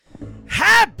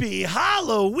Happy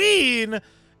Halloween!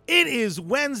 It is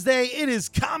Wednesday. It is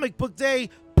comic book day.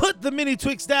 Put the mini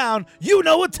Twix down. You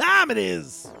know what time it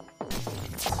is.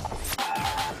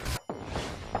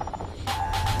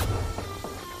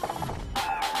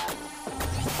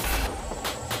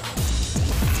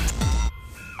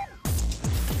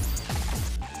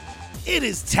 It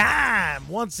is time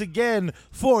once again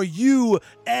for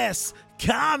U.S.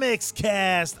 Comics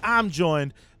Cast. I'm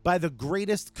joined by the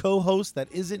greatest co-host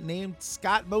that isn't named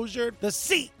Scott Mosier, the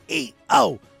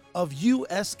CEO of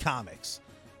U.S. Comics,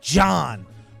 John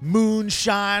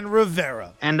Moonshine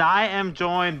Rivera. And I am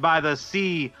joined by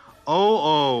the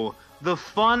COO, the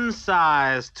fun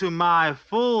size to my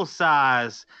full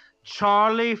size,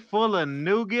 Charlie Full of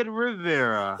Nougat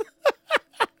Rivera.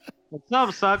 What's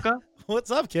up, sucker?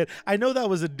 What's up, kid? I know that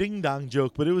was a ding-dong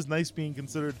joke, but it was nice being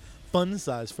considered fun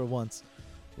size for once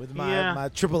with my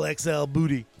triple XL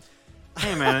booty.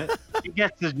 Hey, man, it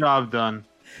gets the job done.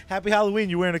 Happy Halloween.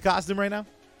 You wearing a costume right now?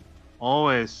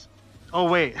 Always. Oh,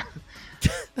 wait.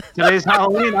 Today's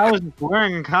Halloween. I was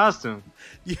wearing a costume.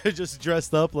 You're just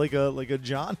dressed up like a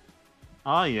John?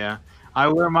 Oh, yeah. I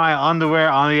wear my underwear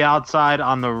on the outside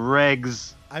on the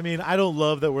regs. I mean, I don't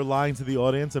love that we're lying to the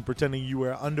audience and pretending you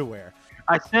wear underwear.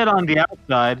 I said on the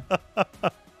outside.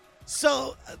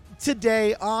 So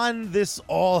today on this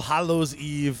All Hallows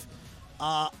Eve,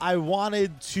 I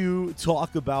wanted to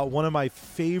talk about one of my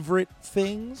favorite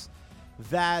things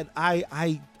that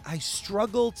I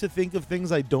struggle to think of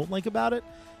things I don't like about it,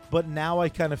 but now I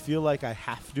kind of feel like I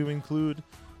have to include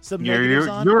some negatives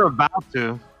on. You're about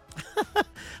to.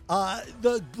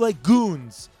 The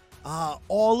goons,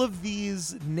 all of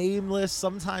these nameless,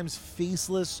 sometimes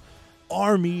faceless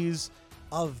armies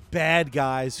of bad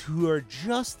guys who are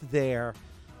just there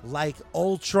like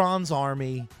Ultron's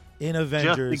army in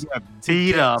Avengers just to get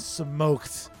beat up,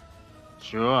 smoked.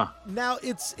 Sure. Now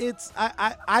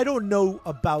I don't know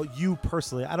about you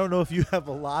personally. I don't know if you have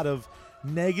a lot of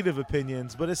negative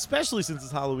opinions, but especially since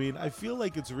it's Halloween, I feel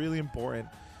like it's really important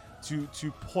to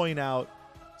point out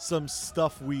some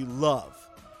stuff we love.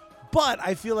 But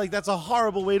I feel like that's a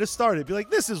horrible way to start it. Be like,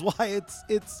 this is why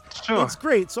it's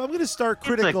great. So I'm going to start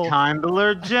critical. It's a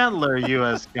kindler, gentler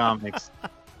U.S. Comics.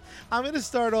 I'm going to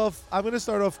start off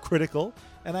critical,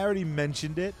 and I already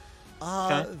mentioned it.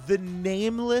 Okay. The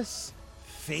nameless,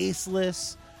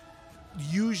 faceless,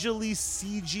 usually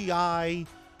CGI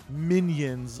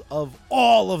minions of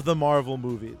all of the Marvel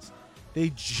movies.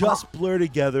 They just blur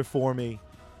together for me.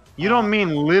 You don't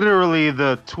mean literally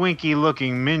the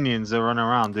Twinkie-looking minions that run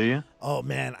around, do you? Oh,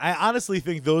 man. I honestly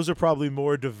think those are probably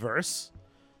more diverse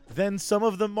than some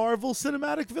of the Marvel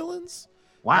cinematic villains.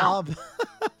 Wow.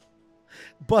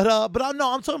 But no,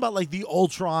 I'm talking about like the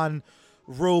Ultron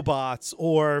robots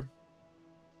or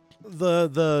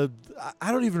the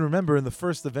I don't even remember in the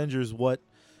first Avengers what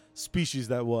species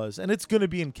that was. And it's going to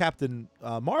be in Captain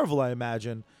Marvel, I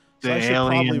imagine. So I should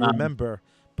probably remember.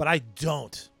 But I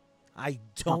don't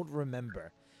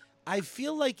remember. I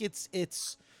feel like it's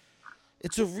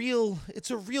a real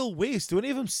waste. Do any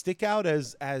of them stick out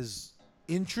as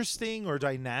interesting or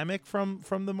dynamic from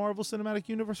the Marvel Cinematic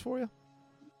Universe for you?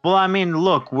 Well, I mean,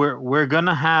 look, we're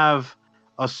gonna have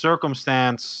a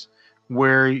circumstance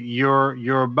where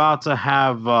you're about to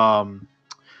have a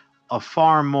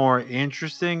far more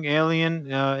interesting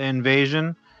alien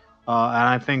invasion, and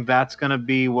I think that's gonna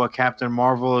be what Captain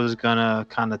Marvel is gonna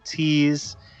kind of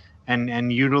tease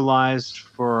and utilize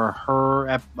for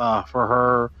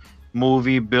her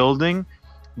movie building.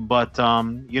 But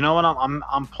you know what?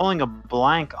 I'm pulling a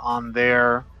blank on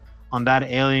that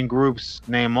alien group's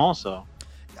name also.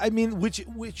 I mean, which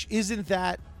isn't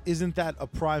that a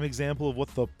prime example of what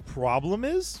the problem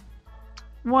is?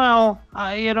 Well,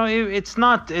 it's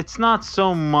not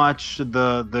so much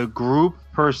the group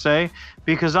per se,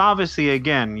 because obviously,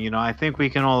 again, I think we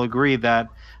can all agree that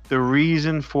the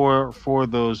reason for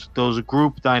those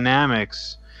group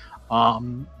dynamics,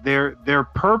 their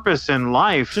purpose in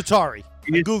life. Chitauri.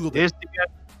 I Googled it. Is to get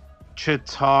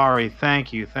Chitauri.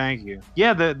 Thank you.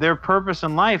 Yeah, their purpose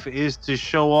in life is to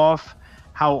show off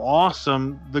how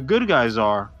awesome the good guys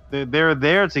are. They're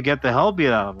there to get the hell beat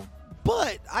out of them.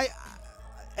 But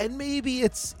maybe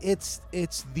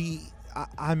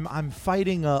I'm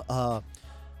fighting a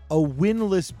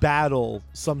winless battle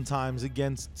sometimes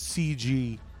against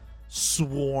CG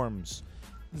swarms.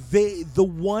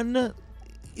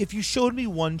 If you showed me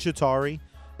one Chitauri,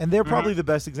 and they're probably the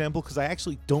best example because I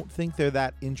actually don't think they're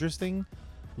that interesting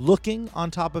looking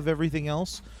on top of everything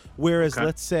else. Whereas,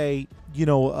 let's say,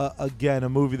 again, a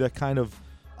movie that kind of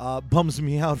bums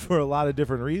me out for a lot of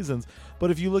different reasons. But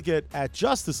if you look at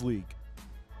Justice League,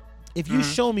 if you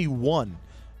show me one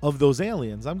of those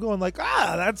aliens. I'm going like,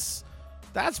 that's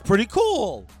pretty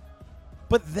cool.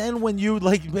 But then when you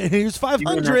like, here's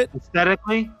 500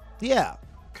 aesthetically. Yeah.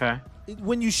 Okay.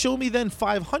 When you show me then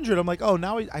 500, I'm like, oh,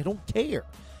 now I don't care,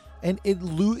 and it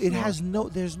has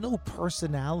there's no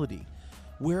personality.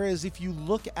 Whereas if you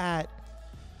look at,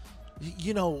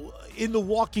 in The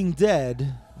Walking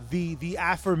Dead, the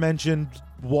aforementioned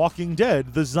Walking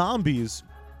Dead, the zombies,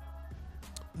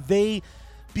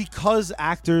 because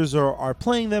actors are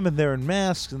playing them and they're in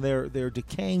masks and they're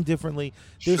decaying differently,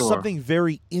 there's something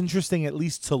very interesting at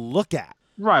least to look at.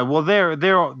 Right. Well, they're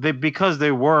because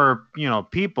they were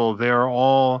people. They're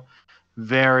all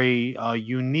very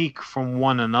unique from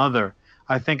one another.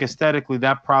 I think aesthetically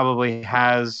that probably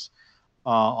has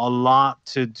a lot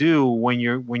to do when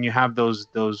you have those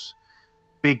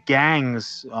big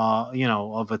gangs,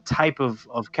 of a type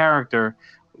of character.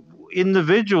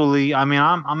 Individually, I mean,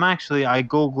 I'm actually, I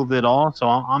googled it also.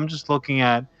 I'm just looking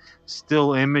at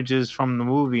still images from the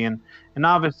movie, and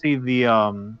obviously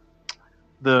the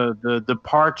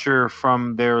departure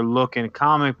from their look in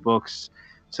comic books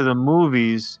to the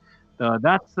movies.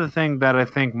 That's the thing that I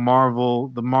think the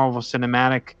Marvel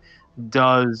Cinematic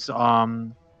does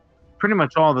pretty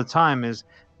much all the time. Is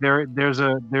there's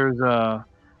a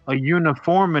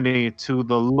uniformity to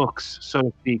the looks, so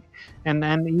to speak, and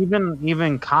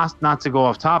even not to go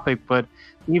off topic, but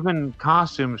even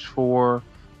costumes for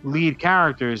lead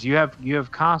characters. You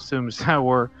have costumes that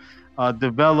were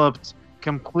developed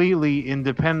completely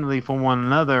independently from one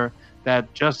another,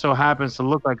 that just so happens to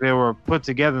look like they were put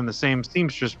together in the same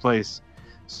seamstress place.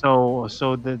 So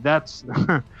that's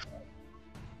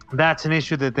that's an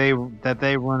issue that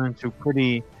they run into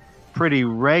pretty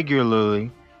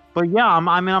regularly. But yeah,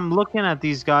 I'm looking at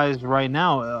these guys right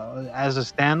now as a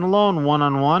standalone,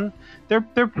 one-on-one. They're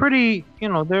pretty,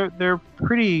 they're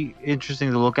pretty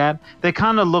interesting to look at. They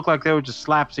kind of look like they were just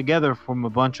slapped together from a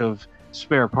bunch of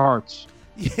spare parts.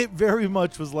 It very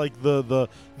much was like the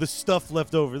stuff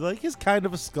left over. Like, it's kind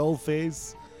of a skull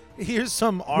face. Here's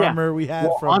some armor we had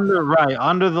from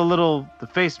under the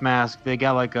face mask. They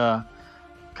got like a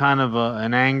kind of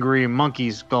an angry monkey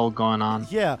skull going on.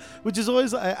 Yeah, which is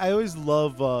always I always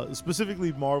love.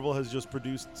 Specifically, Marvel has just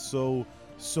produced so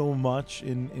much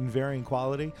in varying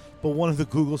quality. But one of the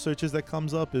Google searches that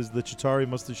comes up is the Chitauri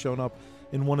must have shown up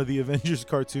in one of the Avengers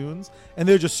cartoons, and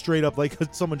they're just straight up like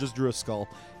someone just drew a skull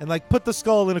and like put the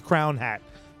skull in a crown hat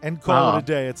and call it a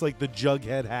day. It's like the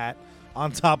Jughead hat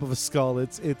on top of a skull.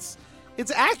 It's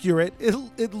accurate.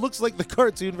 It looks like the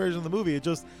cartoon version of the movie. It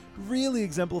just really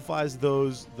exemplifies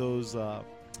those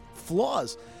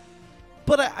flaws.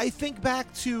 But I think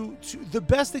back to the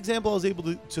best example I was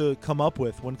able to come up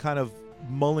with when kind of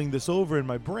mulling this over in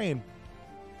my brain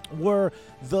were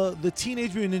the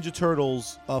Teenage Mutant Ninja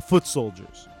Turtles foot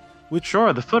soldiers.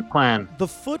 The Foot Clan. The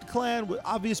Foot Clan, with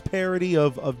obvious parody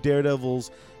of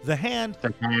Daredevil's The Hand.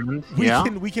 The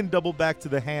Hand, We can double back to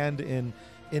The Hand in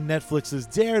Netflix's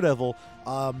Daredevil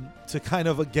to kind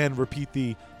of, again, repeat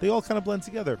they all kind of blend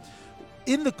together.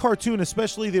 In the cartoon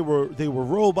especially, they were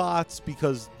robots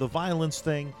because the violence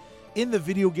thing. In the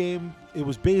video game, it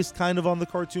was based kind of on the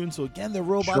cartoon. So again, they're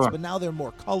robots, but now they're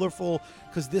more colorful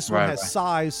because this one has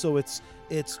size, so it's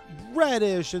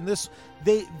reddish, and this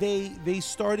they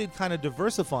started kind of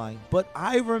diversifying. But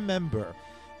I remember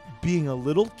being a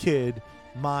little kid,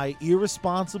 my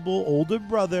irresponsible older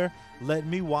brother let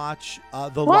me watch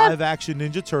the live-action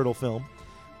Ninja Turtle film.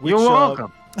 You're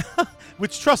welcome.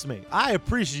 Which, trust me, I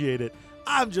appreciate it.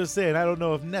 I'm just saying, I don't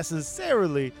know if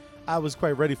necessarily I was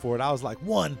quite ready for it. I was like,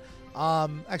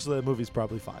 actually, the movie's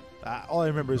probably fine. All I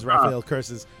remember is Raphael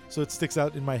curses, so it sticks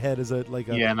out in my head as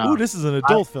ooh, this is an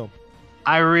adult film.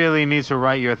 I really need to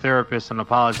write your therapist an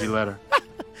apology letter.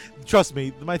 Trust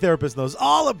me, my therapist knows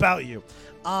all about you.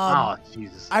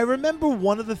 Jesus. I remember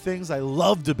one of the things I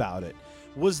loved about it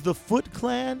was the Foot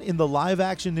Clan in the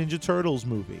live-action Ninja Turtles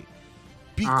movie,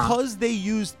 because they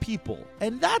used people,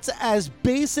 and that's as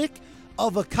basic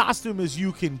of a costume as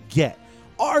you can get.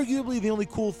 Arguably, the only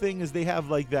cool thing is they have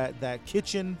like that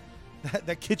kitchen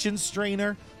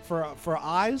strainer for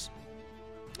eyes,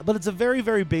 but it's a very,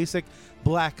 very basic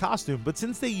black costume. But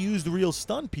since they used real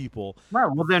stunt people, right?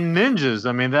 Well, they're ninjas.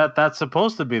 I mean, that's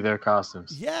supposed to be their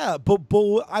costumes. Yeah, but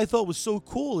what I thought was so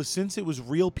cool is since it was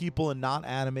real people and not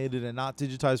animated and not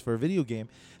digitized for a video game,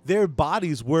 their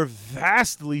bodies were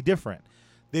vastly different.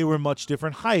 They were much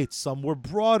different heights. Some were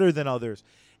broader than others.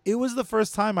 It was the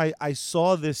first time I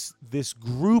saw this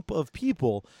group of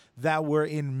people that were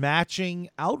in matching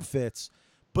outfits,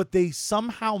 but they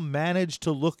somehow managed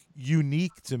to look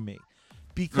unique to me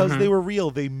because they were real.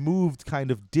 They moved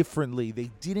kind of differently. They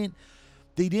didn't.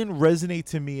 they didn't resonate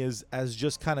to me as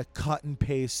just kind of cut and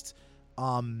paste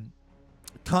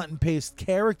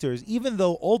characters, even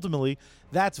though ultimately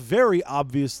that's very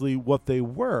obviously what they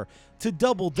were. To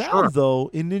double down, though,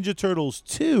 in Ninja Turtles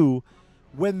 2,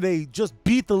 when they just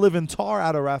beat the living tar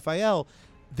out of Raphael,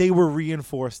 they were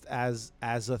reinforced as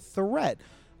a threat.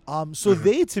 So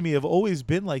they, to me, have always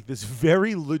been like this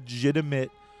very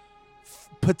legitimate,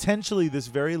 potentially this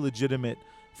very legitimate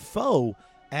foe.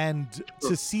 And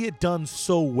to see it done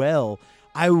so well,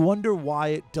 I wonder why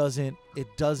it doesn't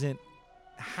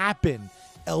happen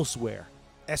elsewhere,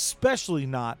 especially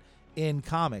not in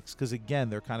comics, because again,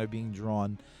 they're kind of being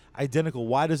drawn identical.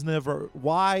 Why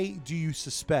do you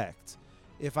suspect,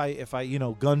 if I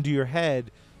gun to your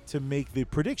head to make the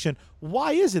prediction,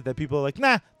 why is it that people are like,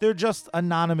 nah, they're just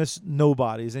anonymous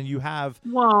nobodies, and you have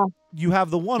the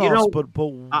one-offs, but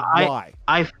why?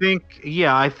 I think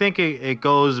it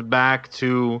goes back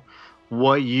to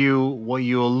what you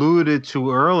alluded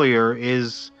to earlier,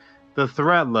 is the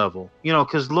threat level.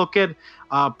 Because look at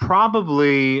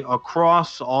probably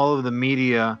across all of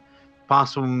the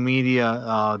possible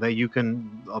media that you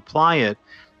can apply it.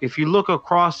 If you look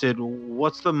across it,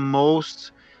 what's the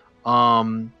most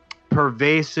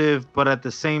pervasive, but at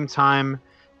the same time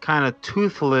kind of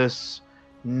toothless,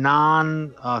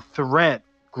 non-threat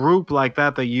group like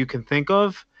that you can think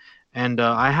of? And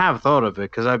I have thought of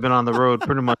it because I've been on the road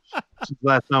pretty much since the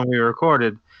last time we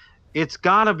recorded. It's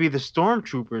got to be the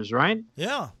Stormtroopers, right?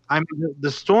 Yeah. I mean, the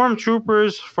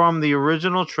Stormtroopers from the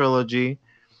original trilogy,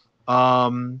 they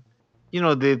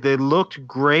looked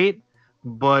great,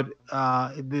 but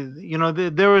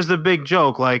there was the big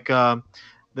joke, like the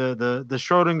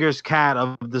Schrodinger's cat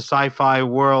of the sci-fi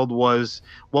world was,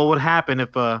 what would happen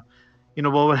if a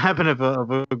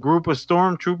group of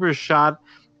Stormtroopers shot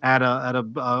at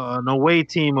an away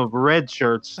team of red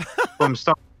shirts from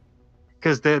Star,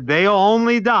 because they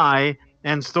only die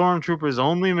and Stormtroopers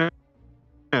only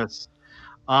miss.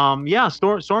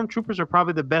 Stormtroopers are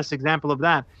probably the best example of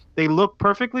that. They look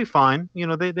perfectly fine.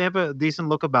 They have a decent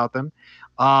look about them.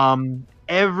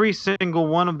 Every single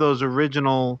one of those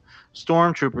original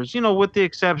Stormtroopers, with the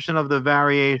exception of the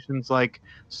variations like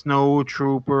Snow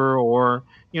Trooper or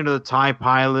the TIE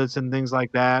pilots and things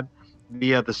like that.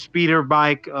 The speeder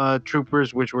bike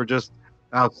troopers, which were just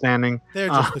outstanding. They're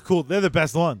just they're the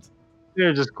best ones.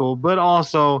 They're just cool, but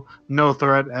also no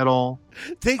threat at all.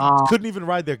 They couldn't even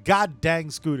ride their god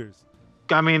dang scooters.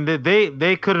 I mean,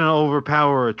 they couldn't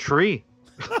overpower a tree.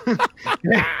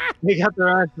 They got their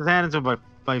asses handed to them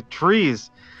by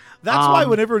trees. That's why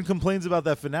when everyone complains about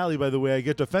that finale, by the way, I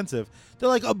get defensive. They're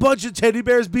like, a bunch of teddy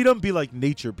bears beat them. Be like,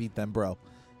 nature beat them, bro.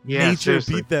 Yeah, nature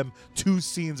seriously. beat them 2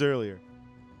 scenes earlier.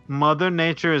 Mother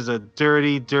Nature is a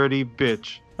dirty, dirty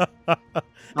bitch. And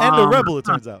a rebel, it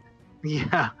turns out.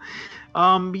 Yeah.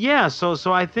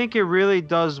 So I think it really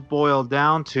does boil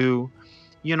down to,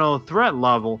 threat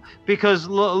level, because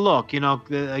look,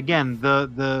 again, the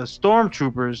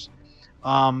Stormtroopers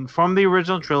from the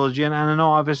original trilogy, and I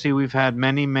know obviously we've had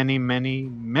many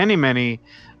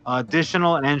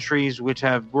additional entries which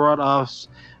have brought us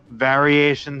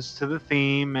variations to the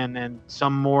theme, and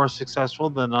some more successful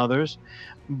than others.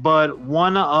 But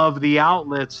one of the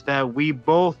outlets that we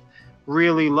both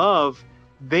really love,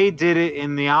 they did it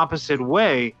in the opposite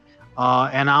way,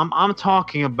 and I'm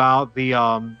talking about the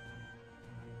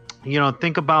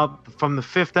think about from the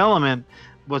Fifth Element.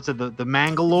 What's it? The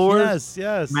Mangalores?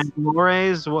 Yes.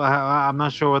 Mangalores. Well, I'm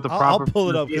not sure what the proper. I'll pull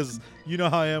it up because you know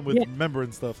how I am with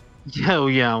remembering stuff.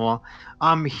 Yeah. Well,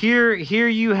 here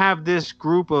you have this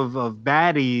group of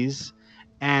baddies,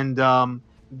 and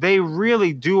they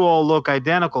really do all look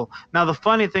identical. Now, the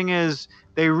funny thing is,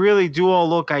 they really do all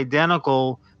look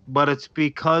identical, but it's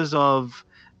because of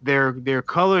their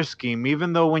color scheme.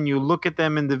 Even though when you look at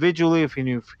them individually, if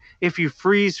you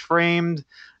freeze framed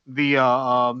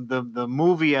the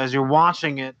movie as you're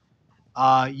watching it,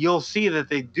 you'll see that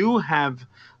they do have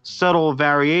subtle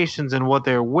variations in what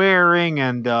they're wearing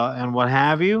and what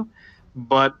have you.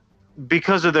 But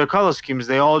because of their color schemes,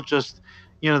 they all just,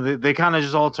 they kind of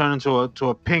just all turn into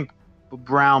a pink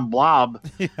brown blob.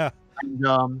 Yeah.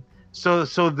 And,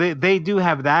 so they do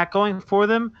have that going for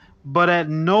them, but at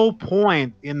no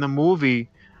point in the movie,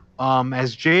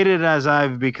 as jaded as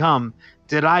I've become,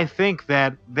 did I think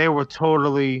that they were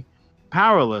totally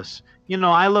powerless.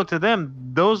 I looked at them;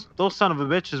 those son of a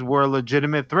bitches were a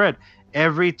legitimate threat.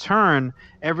 Every turn,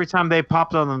 every time they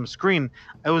popped on the screen,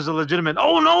 it was a legitimate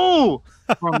 "oh no"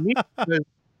 from me. Because,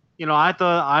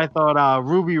 I thought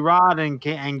Ruby Rod and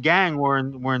gang were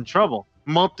in trouble,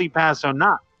 multi-pass or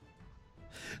not.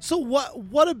 So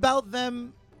what about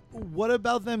them? What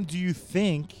about them do you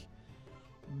think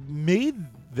made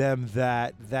them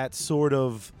that sort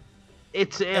of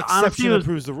It's honestly, exception that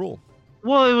proves the rule.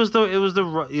 well, it was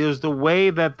the way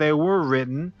that they were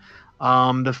written.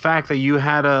 The fact that you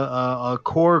had a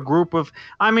core group of,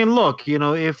 I mean, look, you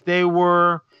know, if they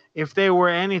were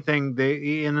anything,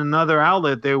 they in another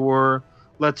outlet they were,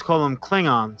 let's call them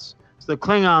Klingons. So the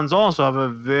Klingons also have a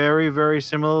very, very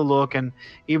similar look, and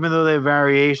even though they have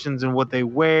variations in what they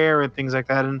wear and things like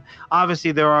that, and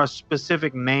obviously there are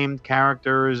specific named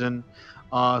characters and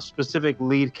specific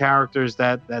lead characters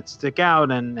that stick out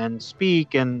and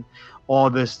speak and all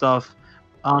this stuff.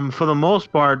 For the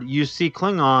most part, you see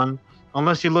Klingon,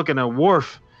 unless you're looking at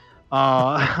Worf,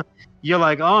 you're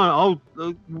like,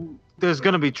 there's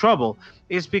gonna be trouble.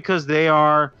 It's because they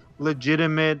are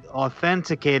legitimate,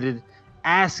 authenticated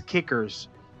ass kickers.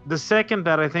 The second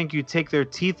that I think you take their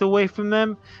teeth away from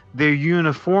them, their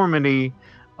uniformity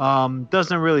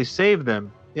doesn't really save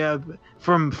them. Yeah,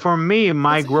 for me,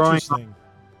 my That's growing interesting.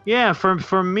 yeah,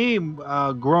 for me,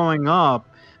 growing up,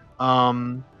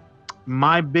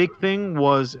 my big thing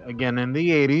was, again, in the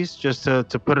 '80s, just to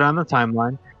put it on the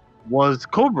timeline, was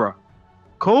Cobra.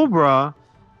 Cobra,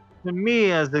 to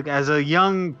me, as a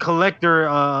young collector,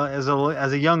 as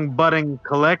a young budding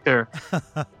collector,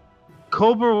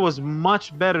 Cobra was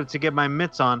much better to get my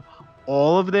mitts on.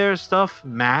 All of their stuff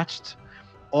matched.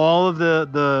 All of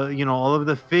the you know, all of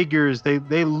the figures, they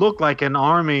look like an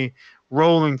army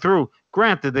rolling through.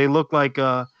 Granted, they look like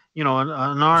you know,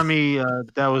 an army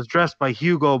that was dressed by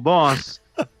Hugo Boss.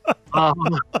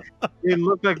 Um, it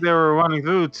looked like they were running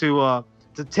through to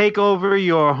take over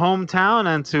your hometown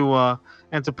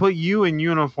and to put you in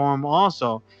uniform.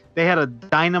 Also, they had a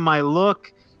dynamite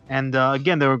look, and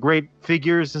again, there were great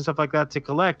figures and stuff like that to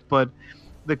collect. But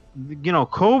the you know,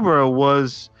 Cobra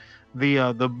was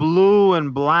the blue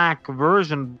and black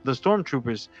version of the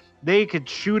stormtroopers. They could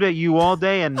shoot at you all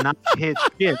day and not hit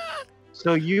shit.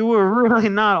 So you were really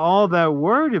not all that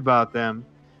worried about them.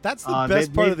 That's the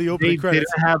best part of the opening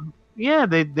credits.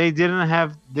 They didn't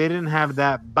have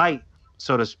that bite,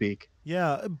 so to speak.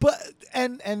 Yeah, but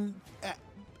and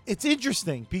it's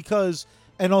interesting because,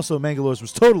 and also Mangalore's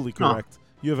was totally correct.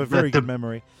 You have a very good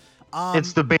memory.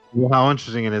 It's debatable how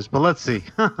interesting it is, but let's see.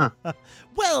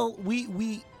 Well,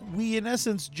 we in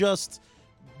essence just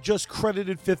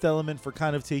credited Fifth Element for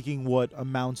kind of taking what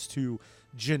amounts to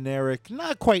generic,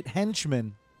 not quite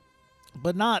henchmen,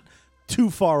 but not too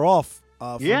far off.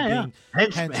 Being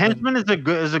henchman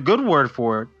is a good word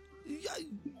for it.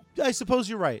 I suppose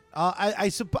you're right. I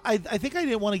think I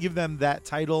didn't want to give them that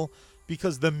title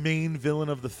because the main villain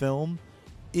of the film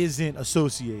isn't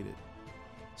associated.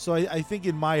 So I think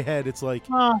in my head it's like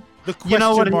the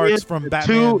question marks from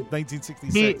Batman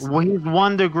 1966. He's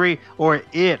 1 degree, or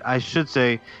I should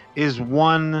say, is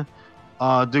 1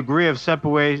 degree of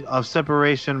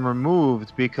separation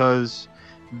removed, because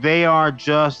they are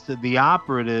just the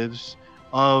operatives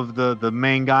of the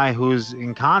main guy who's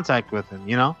in contact with him.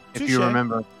 You know, if you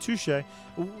remember. Touche.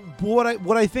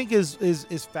 What I think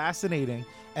is fascinating,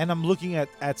 and I'm looking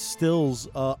at stills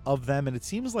of them, and it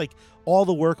seems like all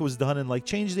the work was done in like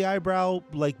change the eyebrow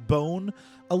like bone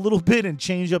a little bit and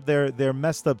change up their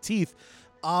messed up teeth.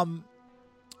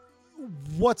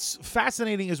 What's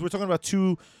fascinating is we're talking about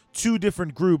two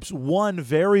different groups. One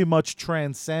very much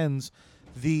transcends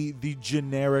the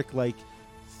generic, like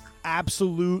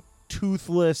absolute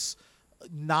toothless,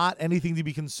 not anything to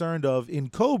be concerned of in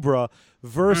Cobra,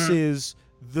 versus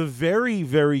the very,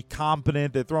 very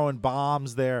competent. They're throwing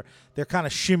bombs. They're kind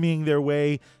of shimmying their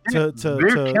way to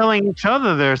killing each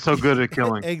other. They're so good at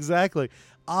killing. Exactly.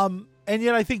 And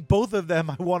yet I think both of them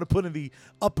I want to put in the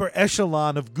upper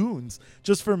echelon of goons,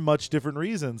 just for much different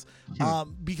reasons.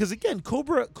 Because again,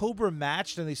 Cobra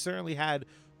matched, and they certainly had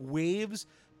waves,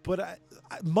 but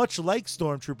much like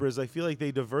Stormtroopers, I feel like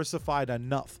they diversified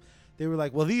enough. They were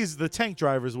like, well, the tank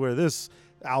drivers wear this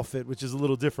outfit, which is a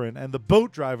little different, and the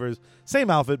boat drivers, same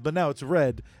outfit, but now it's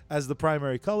red as the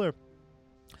primary color.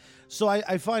 So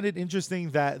I find it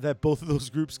interesting that both of those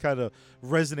groups kind of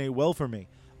resonate well for me.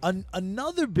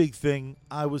 Another big thing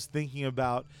I was thinking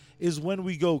about is when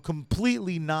we go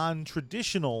completely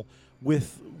non-traditional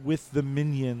with the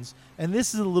minions, and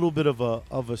this is a little bit of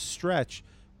a stretch,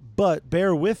 but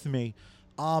bear with me.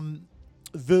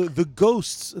 The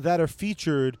ghosts that are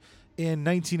featured in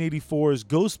 1984's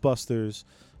Ghostbusters,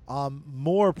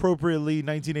 more appropriately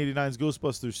 1989's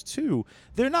Ghostbusters 2,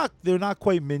 they're not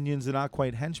quite minions, they're not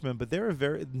quite henchmen, but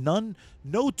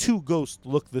no two ghosts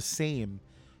look the same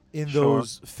in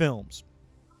those films,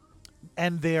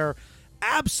 and they're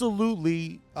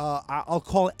absolutely I'll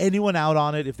call anyone out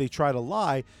on it if they try to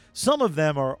lie. Some of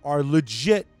them are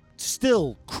legit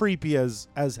still creepy as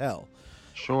hell.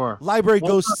 Sure. Library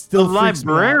Well, Ghost the still freaks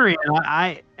me out. librarian,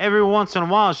 I every once in a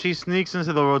while she sneaks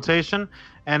into the rotation,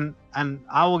 and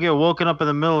I will get woken up in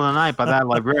the middle of the night by that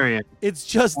librarian. It's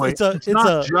just Wait, it's it's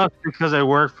not a just because I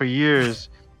worked for years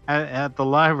at the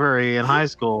library in high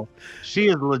school. She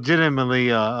is legitimately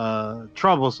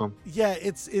troublesome. yeah,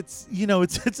 it's you know,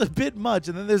 it's a bit much.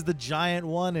 And then there's the giant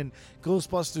one in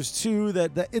Ghostbusters 2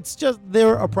 that it's just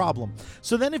they're a problem.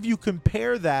 So then if you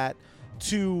compare that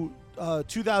to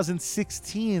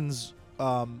 2016's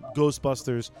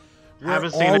Ghostbusters, where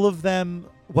Haven't seen all it. of them,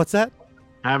 what's that?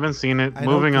 Haven't seen it. I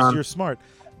know, Moving 'cause on. you're smart.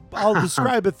 I'll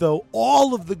describe it though.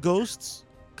 All of the ghosts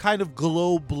kind of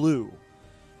glow blue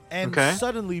and Okay.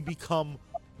 suddenly become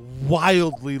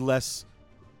wildly less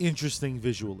interesting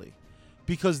visually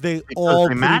because they all they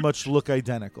pretty match? much look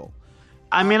identical.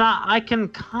 I mean, I can.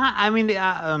 I mean,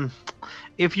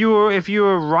 if you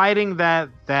were writing that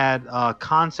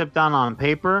concept down on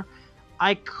paper,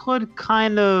 I could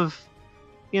kind of,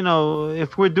 you know,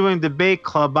 if we're doing debate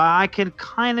club, I could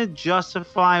kind of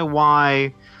justify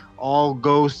why all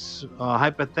ghosts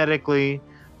hypothetically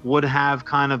would have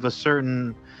kind of a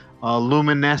certain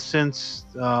luminescence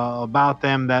about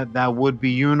them that would be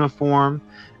uniform.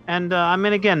 And I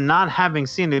mean, again, not having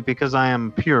seen it because I am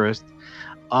a purist.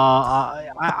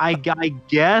 I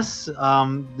guess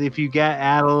if you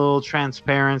add a little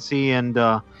transparency and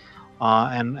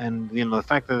you know the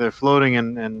fact that they're floating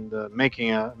and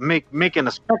making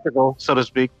a spectacle, so to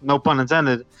speak, no pun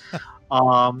intended.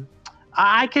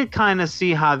 I could kind of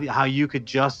see how you could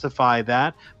justify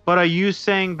that. But are you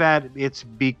saying that it's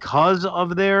because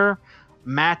of their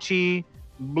matchy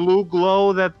blue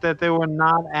glow that they were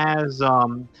not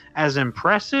as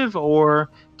impressive, or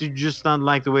did you just not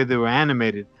like the way they were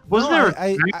animated? Was No, there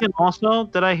a dragon also?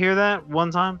 Did I hear that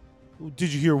one time?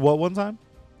 Did you hear what one time?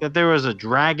 That there was a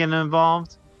dragon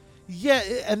involved? Yeah,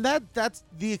 and that's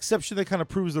the exception that kind of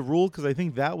proves the rule because I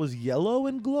think that was yellow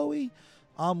and glowy,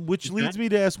 which leads me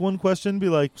to ask one question: be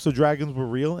like, so dragons were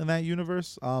real in that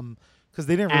universe? Because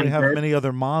they didn't really have many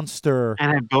other monster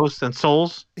and had ghosts and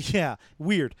souls. Yeah,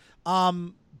 weird.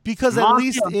 Because at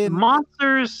least in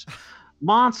monsters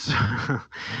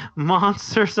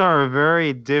are a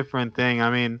very different thing. I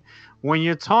mean, when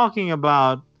you're talking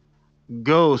about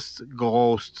ghosts,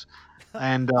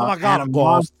 and oh my god, and a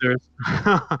ghost. monsters,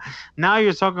 now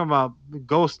you're talking about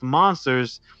ghost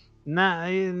monsters. Now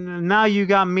you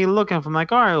got me looking. I'm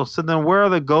like, all right, well, so then where are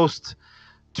the ghost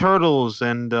turtles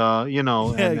and you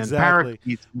know Yeah, and exactly.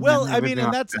 parakeets? Well, I mean,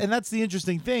 and that's the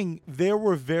interesting thing. There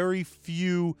were very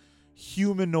few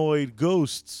humanoid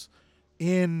ghosts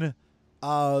in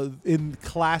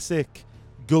classic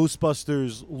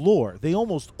Ghostbusters lore. They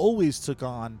almost always took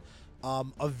on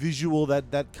a visual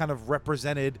that kind of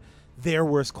represented their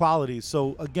worst qualities.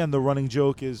 So again, the running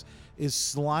joke is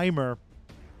Slimer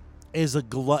is a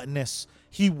gluttonous.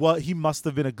 He must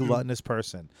have been a gluttonous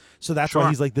person. So that's why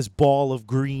he's like this ball of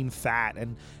green fat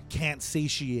and can't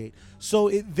satiate. So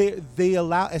they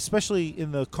allow, especially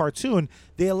in the cartoon,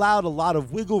 they allowed a lot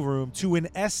of wiggle room to, in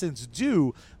essence,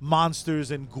 do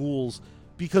monsters and ghouls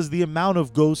because the amount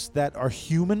of ghosts that are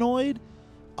humanoid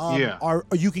are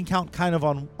you can count kind of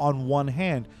on one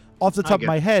hand. Off the top of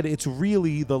my head, it's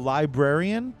really the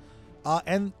librarian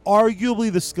and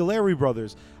arguably the Scoleri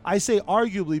brothers. I say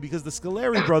arguably because the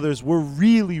Scoleri brothers were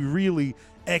really, really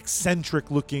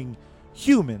eccentric-looking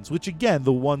humans, which, again,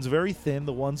 the one's very thin,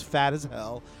 the one's fat as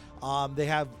hell. They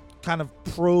have kind of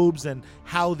probes and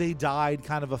how they died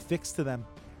kind of affixed to them.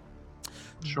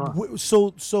 Sure.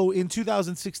 So in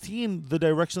 2016, the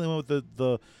direction they went with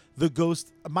the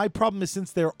ghost, my problem is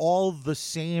since they're all the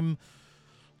same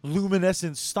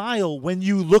luminescent style, when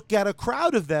you look at a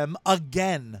crowd of them,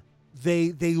 again,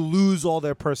 they lose all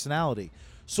their personality.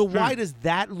 So why does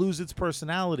that lose its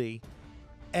personality,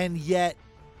 and yet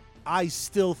I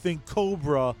still think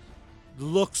Cobra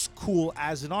looks cool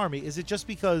as an army? Is it just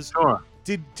because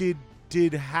did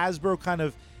Hasbro kind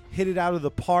of hit it out of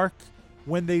the park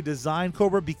when they designed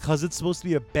Cobra because it's supposed to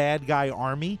be a bad guy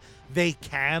army? They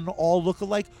can all look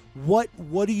alike. What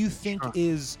do you think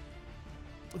is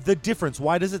the difference?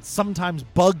 Why does it sometimes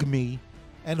bug me?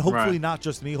 And hopefully not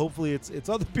just me. Hopefully it's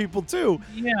other people too.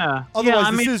 Yeah.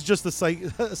 Otherwise, this is just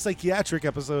a psychiatric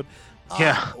episode.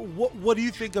 What do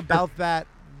you think about that?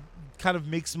 Kind of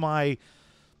makes my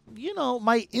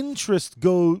interest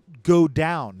go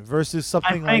down versus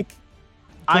something like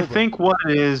Cobra. I think what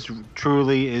it is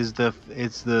truly is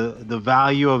the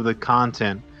value of the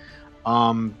content.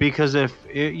 Because if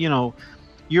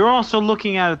you're also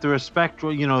looking at it through a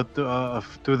spectral,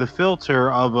 through the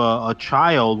filter of a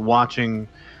child watching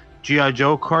G.I.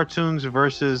 Joe cartoons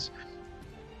versus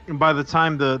by the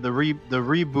time the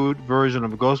reboot version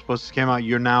of Ghostbusters came out,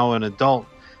 you're now an adult,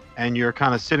 and you're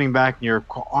kind of sitting back, and your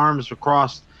arms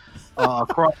across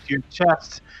your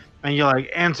chest, and you're like,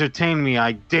 "Entertain me,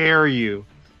 I dare you."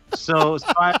 So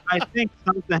I think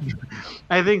something,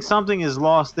 I think something is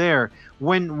lost there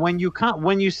when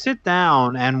you sit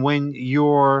down and when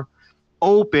you're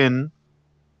open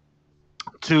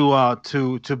to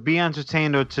be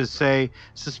entertained, or to say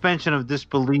suspension of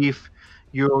disbelief,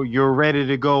 you're ready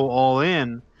to go all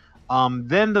in,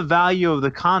 then the value of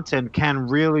the content can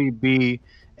really be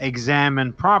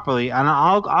examined properly. And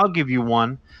I'll give you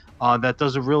one that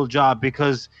does a real job,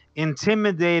 because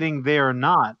intimidating they are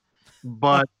not,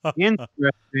 but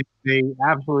interesting they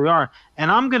absolutely are.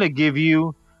 And I'm gonna give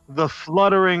you the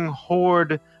fluttering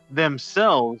horde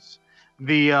themselves,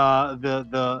 the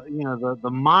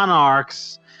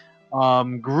monarchs,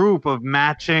 group of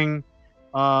matching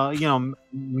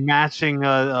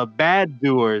bad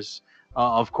doers.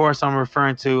 Of course, I'm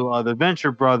referring to the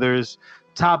Venture Brothers'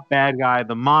 top bad guy,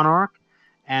 the Monarch,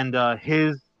 and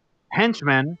his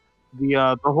henchmen,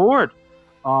 the Horde.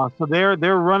 So they're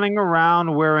running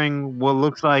around wearing what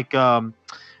looks like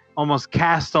almost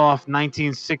cast off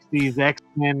 1960s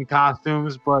X-Men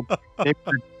costumes, but they've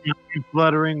got giant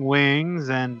fluttering wings.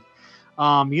 And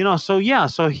so yeah,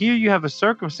 so here you have a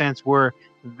circumstance where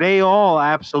they all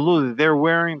absolutely, they're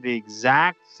wearing the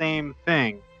exact same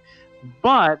thing,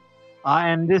 but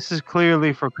and this is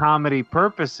clearly for comedy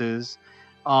purposes.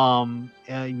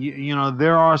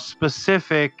 There are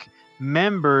specific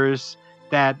members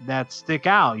that stick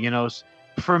out.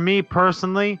 For me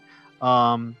personally,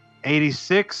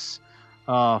 86,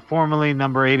 formerly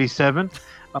number 87.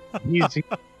 He's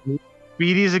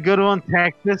Speedy's a good one.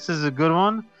 Texas is a good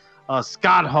one.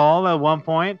 Scott Hall at one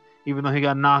point, even though he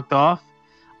got knocked off,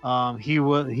 he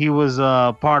was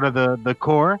part of the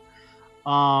core.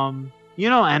 And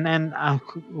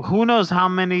who knows how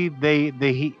many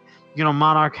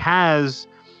Monarch has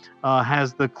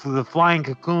the flying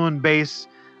cocoon base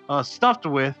stuffed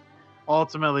with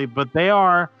ultimately, but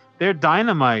they're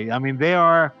dynamite. I mean, they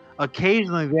are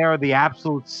the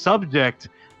absolute subject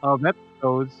of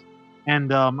episodes.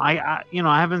 And I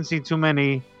haven't seen too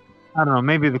many. I don't know,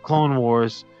 maybe the Clone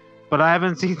Wars, but I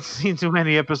haven't seen too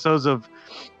many episodes of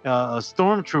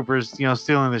stormtroopers,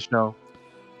 stealing the show.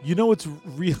 You know what's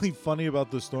really funny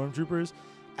about the stormtroopers?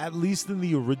 At least in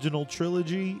the original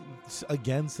trilogy,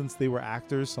 again, since they were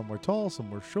actors, some were tall, some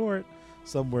were short,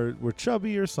 some were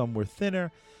chubbier, some were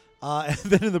thinner. And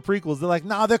then in the prequels, they're like,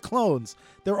 nah, they're clones.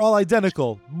 They're all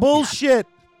identical. Bullshit.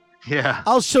 Yeah.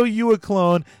 I'll show you a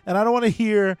clone, and I don't want to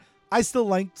hear... I still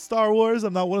like Star Wars.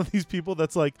 I'm not one of these people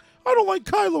that's like, I don't like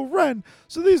Kylo Ren,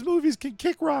 so these movies can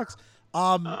kick rocks.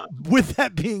 With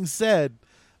that being said,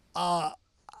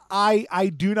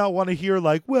 I do not want to hear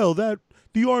like, well, that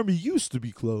the army used to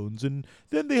be clones, and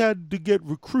then they had to get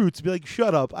recruits. Be like,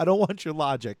 shut up. I don't want your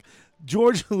logic.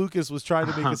 George Lucas was trying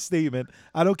to make a statement.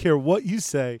 I don't care what you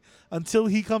say, until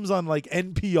he comes on like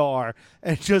NPR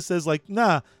and just says like,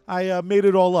 nah, I made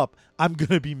it all up. I'm going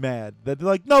to be mad. That they're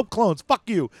like, nope, clones, fuck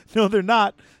you. No, they're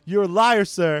not. You're a liar,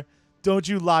 sir. Don't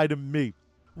you lie to me.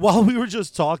 While we were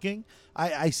just talking,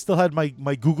 I still had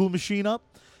my Google machine up,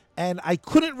 and I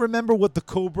couldn't remember what the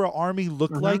Cobra Army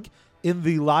looked like in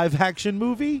the live-action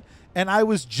movie, and I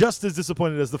was just as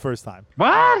disappointed as the first time.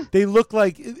 What? They look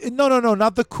like... No,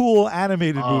 not the cool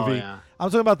animated movie. Yeah. I'm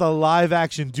talking about the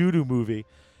live-action doo-doo movie.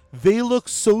 They look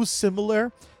so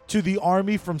similar to the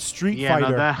army from Street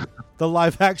Fighter, the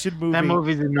live-action movie. That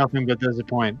movie did nothing but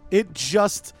disappoint. It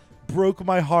just broke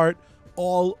my heart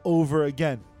all over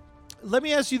again. Let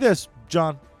me ask you this,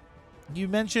 John. You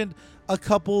mentioned a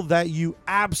couple that you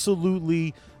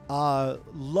absolutely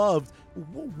loved.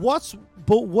 What's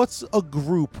a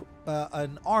group,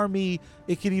 an army?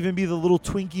 It could even be the little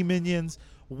Twinkie minions.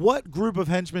 What group of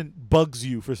henchmen bugs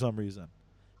you for some reason?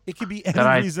 It could be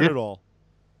any reason at all.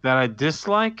 That I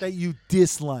dislike? That you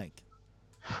dislike.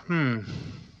 You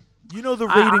know the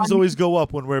ratings always go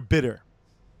up when we're bitter.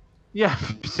 Yeah,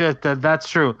 that's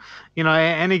true.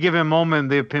 Any given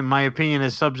moment, my opinion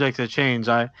is subject to change.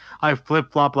 I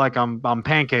flip flop like I'm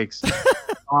pancakes.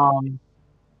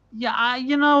 Yeah,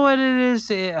 you know what it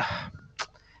is. It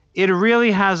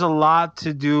really has a lot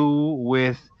to do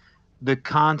with the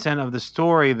content of the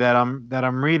story that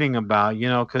I'm reading about.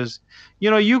 Because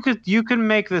you can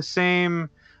make the same.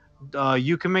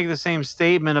 You can make the same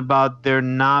statement about there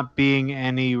not being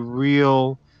any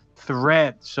real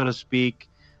threat, so to speak.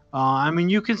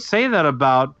 You can say that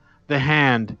about the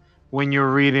Hand when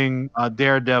you're reading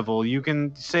Daredevil. You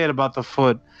can say it about the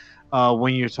Foot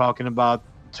when you're talking about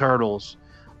Turtles.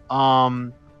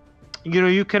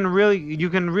 you can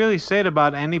really say it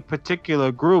about any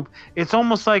particular group. It's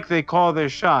almost like they call their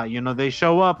shot. They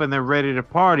show up and they're ready to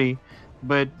party,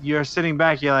 but you're sitting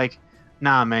back. You're like,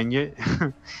 nah, man,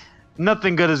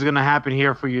 nothing good is gonna happen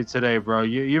here for you today, bro.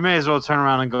 You may as well turn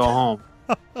around and go home.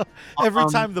 Every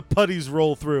time the putties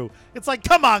roll through, it's like,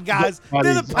 come on, guys,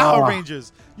 they're the Power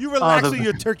Rangers. You relax with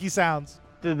your turkey sounds.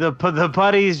 The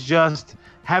putties just,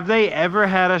 have they ever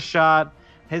had a shot?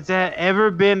 Has that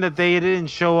ever been that they didn't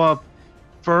show up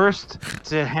first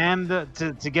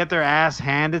to get their ass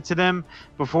handed to them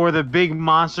before the big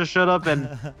monster showed up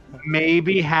and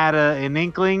maybe had an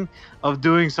inkling of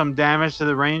doing some damage to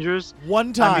the Rangers?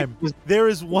 One time. There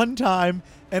is one time,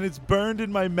 and it's burned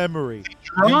in my memory.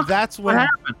 And that's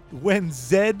when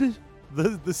Zed,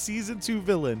 the season 2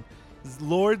 villain,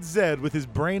 Lord Zed, with his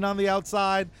brain on the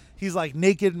outside, he's like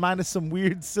naked minus some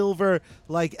weird silver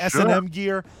like S&M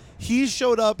gear. He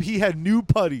showed up. He had new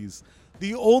putties.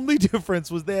 The only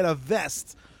difference was they had a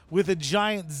vest with a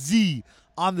giant Z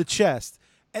on the chest.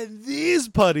 And these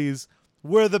putties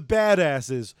were the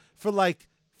badasses for like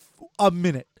a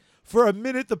minute. For a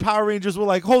minute, the Power Rangers were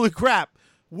like, holy crap,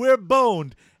 we're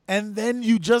boned. And then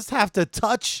you just have to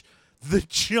touch the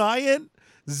giant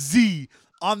Z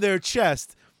on their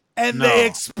chest, and they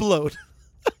explode.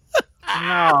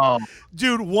 No.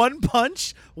 Dude, one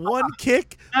punch, one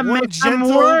kick, that one makes gentle,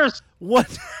 them worse.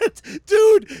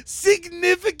 Dude,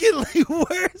 significantly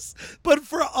worse. But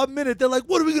for a minute, they're like,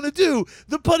 what are we going to do?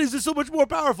 The putties are so much more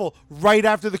powerful. Right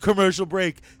after the commercial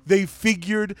break, they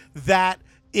figured that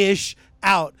ish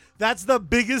out. That's the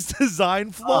biggest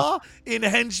design flaw in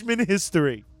henchman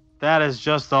history. That is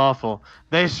just awful.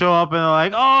 They show up and they're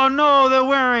like, oh no, they're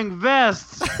wearing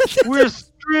vests. We're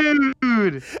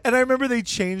screwed. And I remember they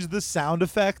changed the sound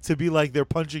effect to be like they're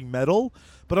punching metal.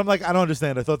 But I'm like, I don't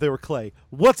understand. I thought they were clay.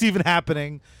 What's even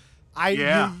happening?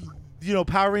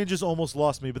 Power Rangers almost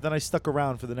lost me, but then I stuck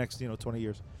around for the next, 20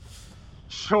 years.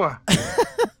 Sure.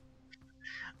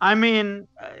 I mean,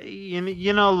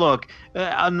 look.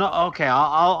 Okay,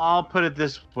 I'll put it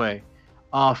this way.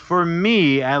 For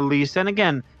me, at least, and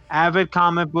again, avid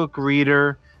comic book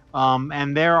reader,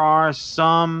 and there are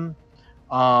some,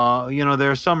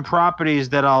 there are some properties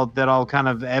that I'll kind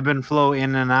of ebb and flow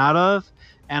in and out of,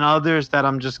 and others that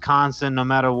I'm just constant. No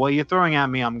matter what you're throwing at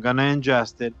me, I'm gonna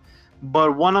ingest it.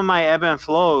 But one of my ebb and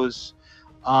flows,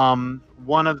 one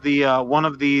of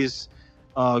these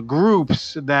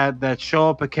groups that show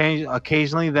up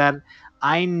occasionally that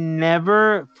I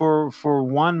never for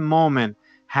one moment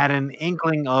felt an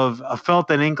inkling of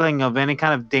any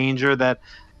kind of danger that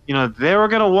they were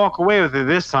gonna walk away with it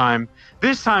this time.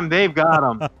 This time they've got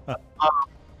them.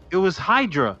 It was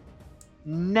Hydra.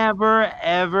 Never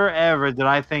ever ever did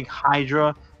I think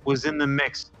Hydra was in the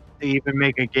mix to even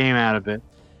make a game out of it.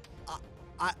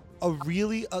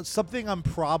 Something I'm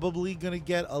probably gonna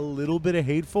get a little bit of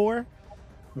hate for.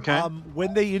 Okay.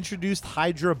 When they introduced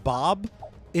Hydra Bob,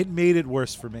 it made it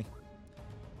worse for me.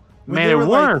 Made it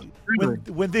worse.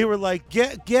 When they were like,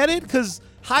 get it, because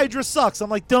Hydra sucks. I'm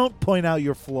like, don't point out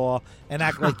your flaw and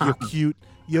act like you're cute,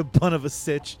 you bun of a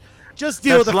sitch. Just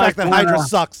deal with the fact that Hydra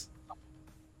sucks.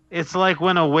 It's like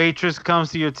when a waitress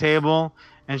comes to your table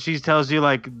and she tells you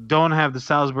like, don't have the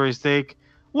Salisbury steak.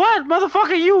 What,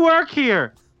 motherfucker? You work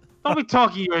here. Don't be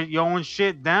talking your own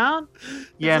shit down.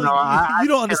 Yeah, you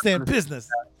don't understand business.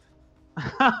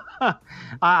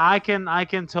 I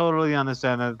can totally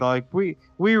understand that. Like we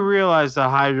realize the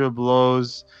Hydra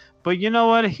blows, but you know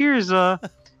what? Here's a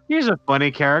funny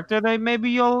character that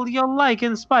maybe you'll like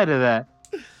in spite of that.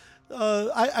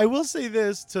 I will say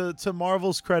this to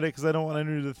Marvel's credit, because I don't want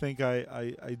anyone to think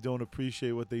I don't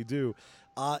appreciate what they do.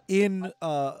 In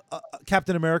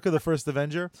Captain America, the First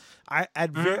Avenger,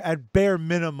 at bare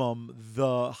minimum,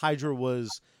 the Hydra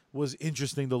was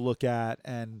interesting to look at,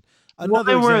 and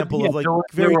another example of like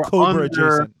very Cobra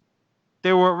adjacent.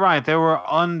 They were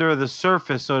under the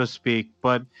surface, so to speak.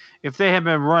 But if they had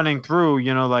been running through,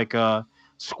 like a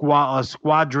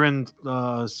squadron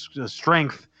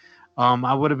strength,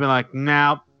 I would have been like,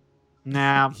 nah,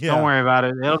 don't worry about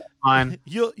it. It'll be fine.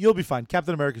 You'll be fine.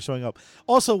 Captain America showing up.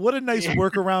 Also, what a nice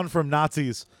workaround from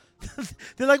Nazis.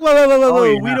 They're like, whoa,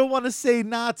 yeah. We don't want to say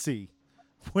Nazi.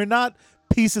 We're not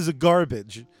pieces of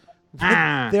garbage.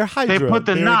 They're Hydra. They put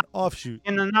the offshoot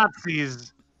in the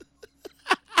Nazis.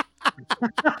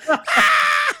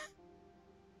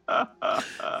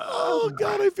 Oh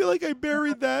God, I feel like I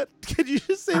buried that. Can you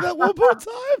just say that one more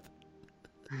time?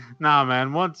 Nah,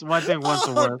 man. Once a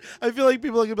word. I feel like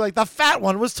people are gonna be like, the fat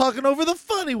one was talking over the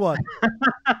funny one.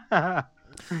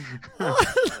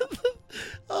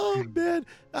 Oh man,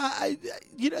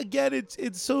 again,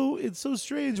 it's so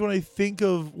strange when I think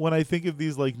of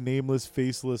these like nameless,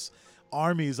 faceless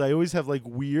armies. I always have like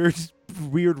weird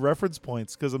reference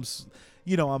points because I'm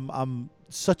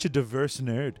such a diverse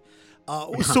nerd.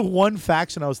 So one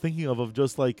faction I was thinking of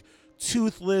just like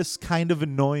toothless, kind of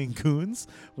annoying goons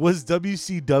was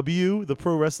WCW, the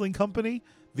pro wrestling company,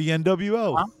 the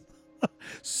NWO. Huh?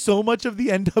 So much of the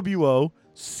NWO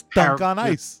stunk on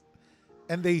ice.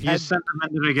 And they sent them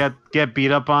in to get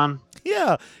beat up on.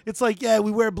 Yeah, it's like, yeah,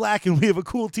 we wear black and we have a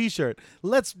cool T-shirt.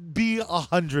 Let's be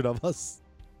 100 of us.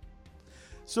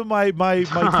 So my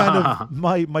kind of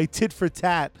my tit for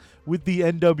tat with the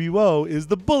NWO is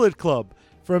the Bullet Club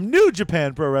from New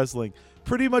Japan Pro Wrestling.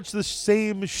 Pretty much the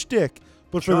same shtick,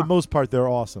 but for the most part, they're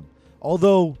awesome.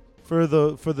 Although for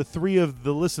the three of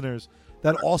the listeners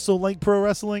that also like pro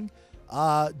wrestling,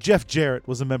 Jeff Jarrett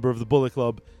was a member of the Bullet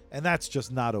Club, and that's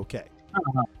just not okay.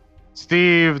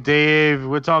 Steve, Dave,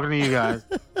 we're talking to you guys.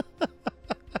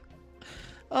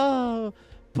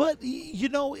 But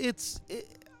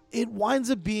it winds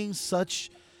up being such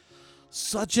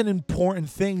an important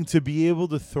thing to be able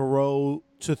to throw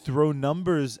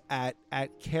numbers at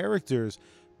characters.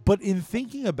 But in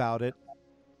thinking about it,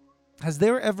 has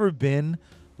there ever been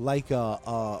like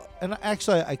and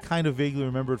actually I kind of vaguely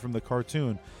remember it from the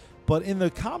cartoon, but in the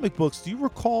comic books, do you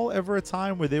recall ever a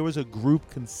time where there was a group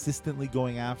consistently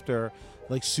going after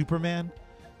like Superman?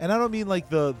 And I don't mean like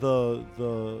the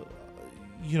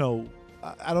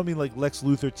I don't mean like Lex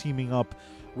Luthor teaming up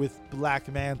with Black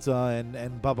Manta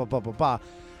and blah blah blah blah blah.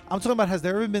 I'm talking about, has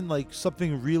there ever been like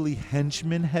something really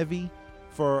henchman heavy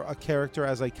for a character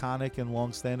as iconic and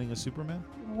long-standing as Superman?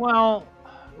 Well,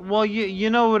 you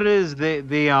know what it is.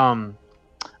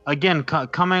 Again,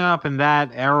 coming up in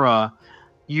that era,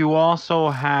 you also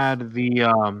had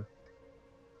the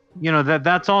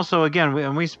that's also, again,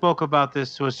 and we spoke about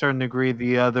this to a certain degree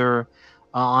the other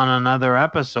on another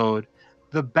episode.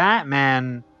 The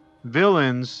Batman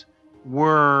villains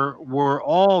were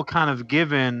all kind of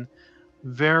given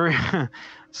very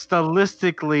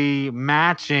stylistically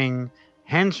matching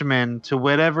henchmen to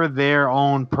whatever their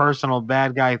own personal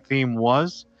bad guy theme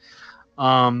was.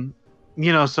 So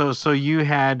you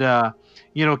had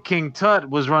King Tut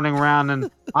was running around, and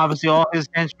obviously all his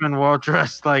henchmen were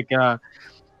dressed like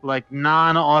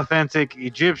non-authentic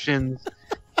Egyptians,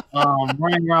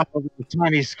 running around with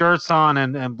tiny skirts on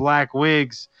and black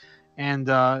wigs. And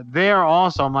there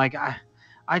also, I'm like,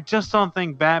 I just don't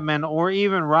think Batman or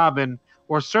even Robin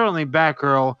or certainly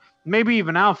Batgirl, maybe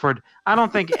even Alfred, I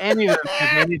don't think any of them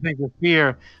have anything to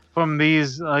fear from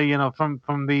these,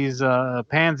 from these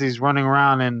pansies running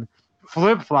around in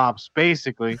flip-flops,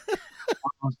 basically.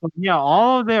 So, yeah,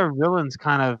 all of their villains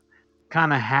kind of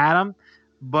had them.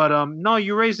 But no,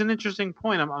 you raised an interesting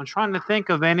point. I'm trying to think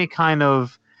of any kind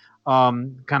of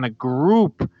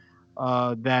group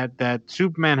that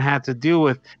Superman had to deal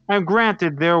with. And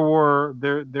granted, there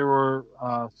were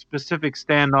specific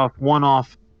standoff,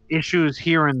 one-off issues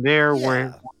here and there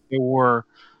where there were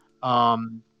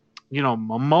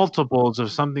multiples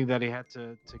of something that he had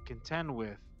to contend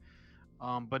with.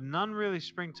 But none really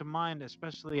spring to mind,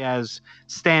 especially as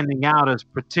standing out as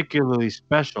particularly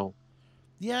special.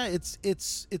 Yeah, it's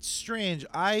strange.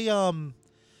 I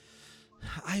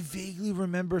vaguely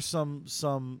remember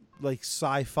some like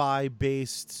sci-fi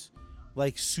based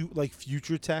like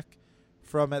future tech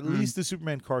from at least the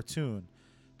Superman cartoon,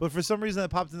 but for some reason that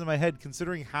popped into my head,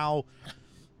 considering how,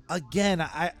 again,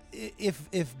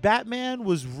 if Batman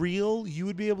was real, you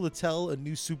would be able to tell a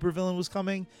new supervillain was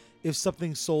coming if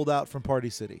something sold out from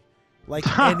Party City. Like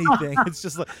anything. It's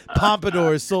just like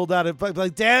Pompadours sold out.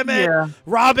 Like, damn it,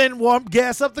 Robin,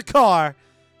 gas up the car.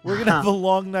 We're going to have a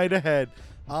long night ahead.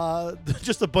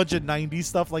 Just a bunch of 90s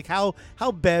stuff. Like, how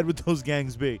bad would those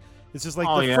gangs be? It's just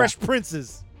like Fresh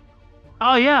Princes.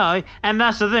 Oh, yeah. And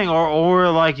that's the thing. Or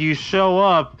like you show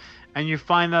up and you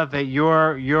find out that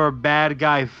your bad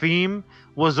guy theme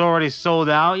was already sold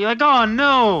out. You're like, oh,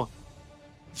 no.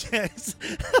 Yes.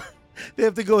 They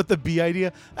have to go with the B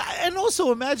idea. And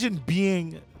also imagine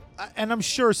being, and I'm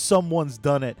sure someone's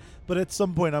done it, but at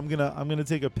some point I'm gonna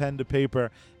take a pen to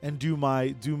paper and do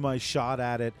my shot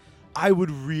at it. I would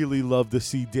really love to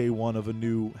see day one of a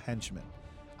new henchman.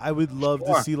 I would love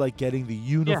to see like getting the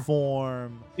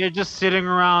uniform. Yeah, just sitting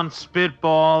around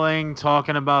spitballing,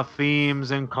 talking about themes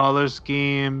and color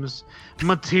schemes,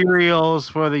 materials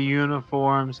for the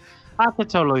uniforms. I could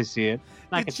totally see it.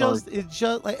 It's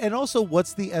just like, and also,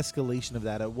 what's the escalation of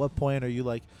that? At what point are you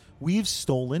like, we've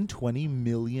stolen $20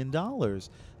 million.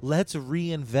 Let's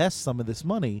reinvest some of this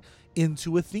money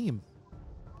into a theme.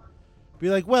 Be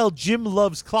like, well, Jim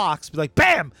loves clocks. Be like,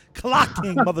 bam,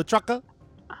 clocking, mother trucker.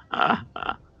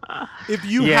 If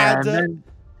you had to.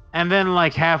 And then,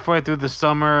 like, halfway through the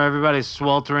summer, everybody's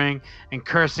sweltering and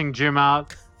cursing Jim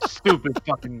out. Stupid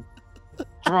fucking.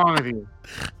 What's wrong with you?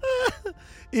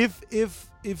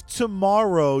 If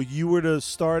tomorrow you were to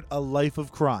start a life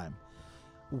of crime,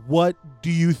 what do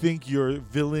you think your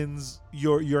villains,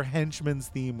 your henchmen's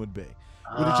theme would be?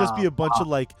 Would it just be a bunch of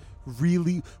like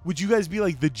really? Would you guys be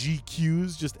like the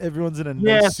GQs? Just everyone's in a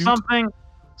nice suit?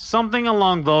 something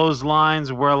along those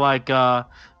lines, where like the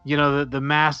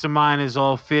mastermind is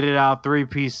all fitted out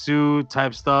 3-piece suit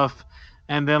type stuff,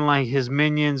 and then like his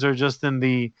minions are just in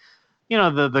the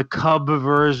the cub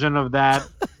version of that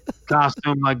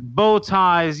costume, like bow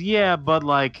ties, yeah, but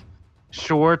like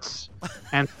shorts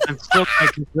and still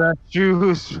like dress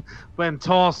shoes and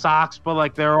tall socks, but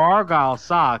like they're Argyle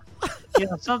socks,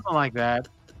 something like that.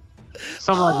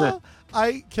 Something like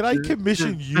that. Can I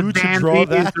commission you to draw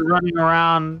that? Running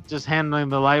around just handling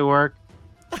the light work.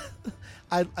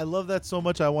 I love that so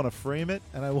much. I want to frame it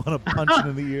and I want to punch it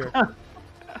in the ear.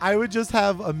 I would just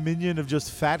have a minion of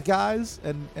just fat guys,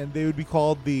 and they would be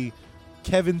called the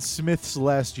Kevin Smiths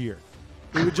last year.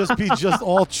 It would just be just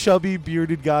all chubby,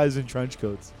 bearded guys in trench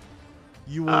coats.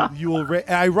 You will.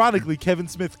 Ironically, Kevin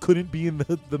Smith couldn't be in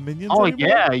the minions. Oh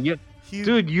anymore. Yeah,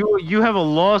 dude, you have a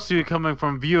lawsuit coming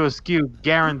from View Askew,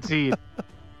 guaranteed.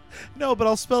 No, but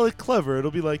I'll spell it clever.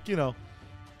 It'll be like Kevvin.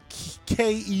 It's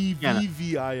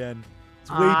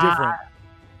way different.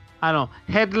 I don't.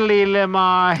 Headley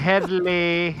Lamar,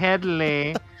 Headley.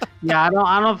 Yeah,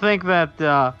 I don't think that.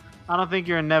 I don't think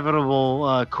your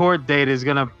inevitable court date is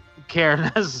gonna care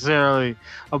necessarily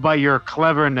about your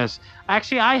cleverness.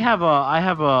 Actually, I have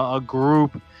a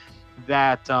group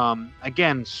that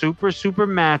again super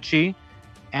matchy,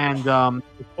 and God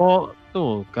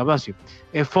bless you.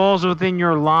 It falls within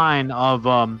your line of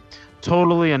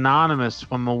totally anonymous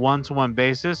from a one-to-one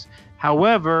basis.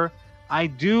 However, I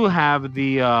do have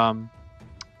the and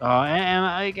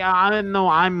I know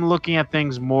I'm looking at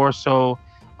things more so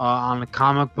on the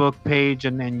comic book page,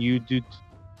 and you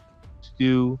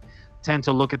do tend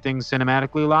to look at things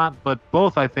cinematically a lot, but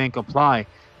both I think apply.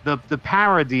 The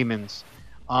parademons,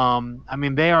 I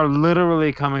mean, they are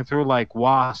literally coming through like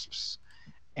wasps,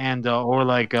 and or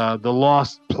like the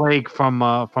lost plague from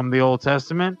the Old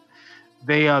Testament.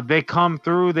 They come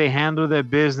through, they handle their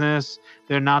business,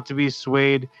 they're not to be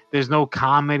swayed. There's no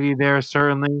comedy there,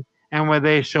 certainly. And when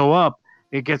they show up,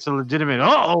 it gets a legitimate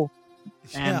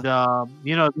and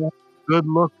good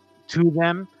look to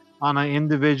them on an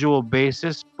individual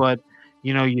basis, but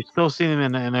you still see them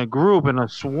in a group, in a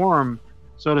swarm,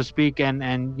 so to speak, and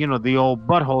the old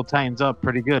butthole tightens up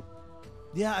pretty good.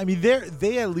 Yeah, I mean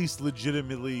they at least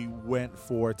legitimately went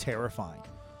for terrifying.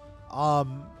 I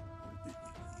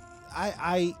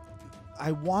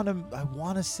want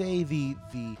to say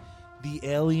the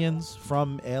aliens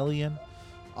from Alien,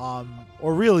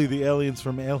 or really the aliens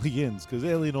from Aliens, because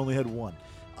Alien only had one.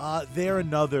 They're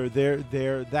another.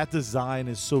 That design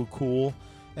is so cool,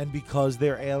 and because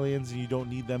they're aliens and you don't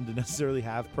need them to necessarily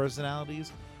have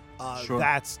personalities, sure.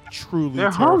 That's truly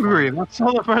they're terrifying. Hungry. That's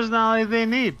all the personality they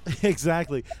need.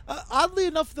 Exactly. Oddly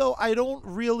enough, though, I don't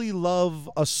really love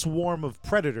a swarm of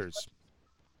predators.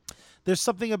 There's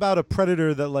something about a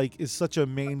predator that like is such a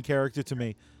main character to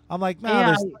me. I'm like,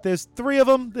 nah, there's 3 of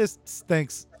them. This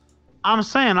stinks. I'm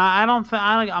saying I don't think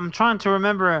I'm trying to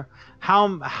remember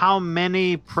how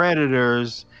many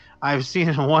predators I've seen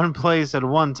in one place at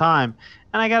one time,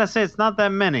 and I gotta say it's not that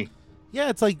many. Yeah,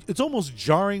 it's like it's almost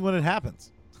jarring when it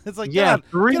happens. It's like, get out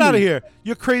of here,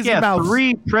 you crazy mouse.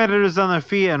 3 predators on their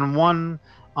feet and 1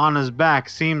 on his back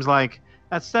seems like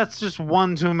that's just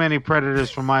one too many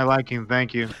predators for my liking.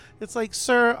 Thank you. It's like,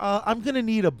 sir, I'm going to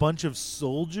need a bunch of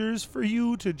soldiers for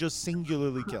you to just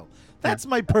singularly kill. That's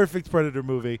my perfect Predator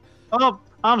movie. Oh,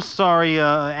 I'm sorry,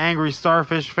 angry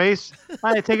starfish face.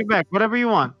 I take it back. Whatever you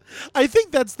want. I think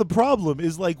that's the problem,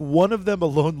 is like one of them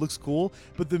alone looks cool,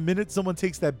 but the minute someone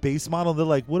takes that base model, they're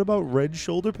like, what about red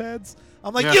shoulder pads?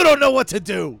 I'm like, you don't know what to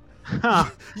do.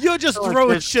 You're just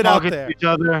throwing shit out there. Each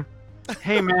other.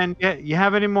 Hey, man, you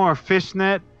have any more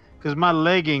fishnet? Because my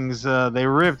leggings, they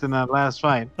ripped in that last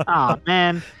fight. Aw,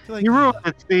 man. Like, you ruined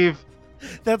it, Steve.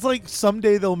 That's like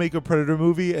someday they'll make a Predator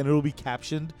movie and it'll be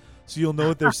captioned so you'll know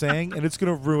what they're saying, and it's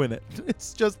going to ruin it.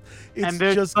 It's just going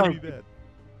to be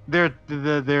bad.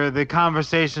 The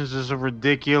conversations are so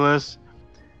ridiculous.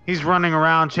 He's running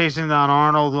around chasing down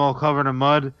Arnold all covered in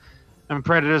mud. And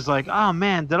Predator's like, oh,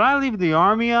 man, did I leave the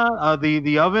army on,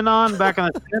 the oven on back in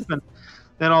the ship? And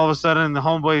then all of a sudden the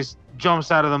homeboy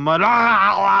jumps out of the mud.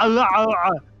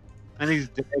 And he's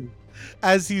dead.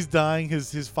 As he's dying,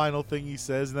 his final thing he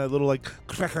says, and that little like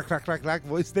crack crack crack crack crack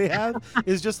voice they have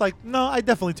is just like, no, I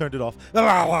definitely turned it off.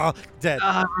 Dead.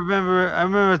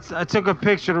 I took a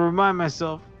picture to remind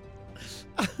myself.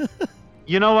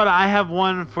 You know what? I have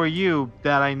one for you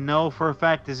that I know for a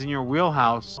fact is in your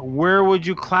wheelhouse. Where would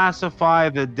you classify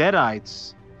the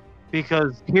Deadites?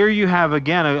 Because here you have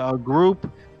again a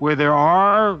group where there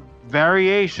are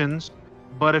variations,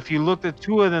 but if you looked at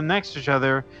two of them next to each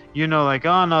other, you know, like,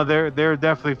 oh no, they're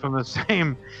definitely from the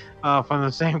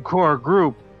same core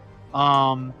group.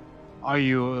 Are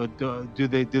you do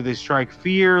they strike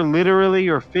fear literally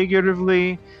or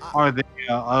figuratively? Are they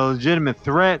a legitimate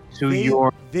threat to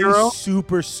your hero? They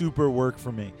super work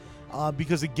for me,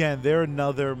 because again, they're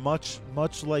another much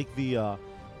like the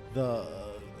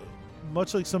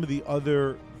much like some of the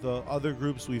other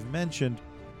groups we've mentioned,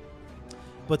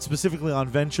 but specifically on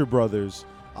Venture Brothers,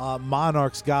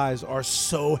 Monarch's guys are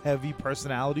so heavy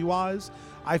personality wise.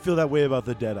 I feel that way about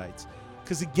the Deadites,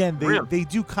 because again, they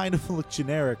do kind of look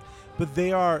generic, but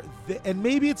they are, and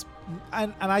maybe it's,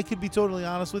 and I could be totally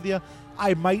honest with you,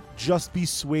 I might just be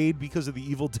swayed because of the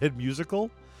Evil Dead musical,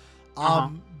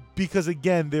 because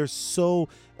again, they're so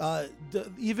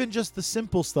even just the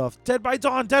simple stuff, Dead by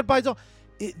Dawn.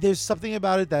 There's something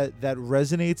about it that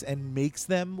resonates and makes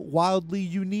them wildly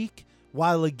unique,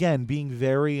 while again being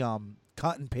very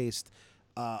cut and paste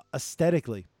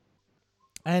aesthetically.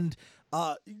 And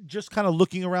just kind of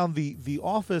looking around the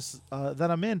office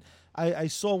that I'm in, I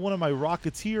saw one of my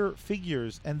Rocketeer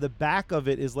figures, and the back of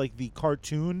it is like the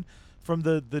cartoon from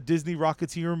the Disney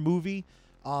Rocketeer movie.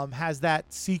 Has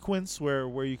that sequence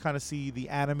where you kind of see the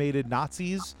animated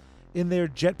Nazis in their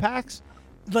jetpacks.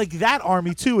 Like that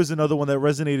army too is another one that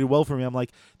resonated well for me. I'm like,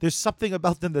 there's something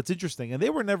about them that's interesting, and they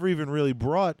were never even really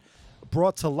brought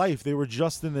to life. They were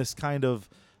just in this kind of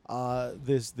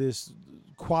this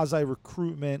quasi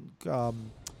recruitment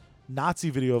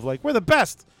Nazi video of like, we're the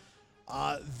best.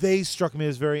 They struck me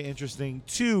as very interesting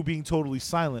too, being totally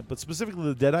silent, but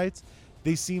specifically the Deadites,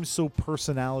 they seem so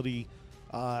personality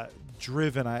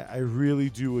driven. I really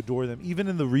do adore them. Even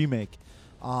in the remake,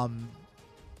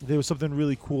 there was something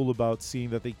really cool about seeing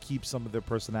that they keep some of their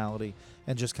personality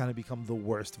and just kind of become the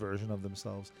worst version of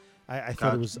themselves. I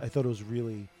thought it was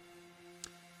really,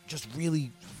 just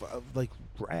really like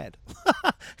rad.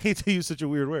 Hate to use such a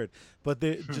weird word, but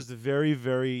they're just very,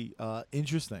 very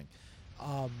interesting.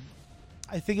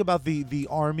 I think about the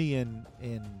army in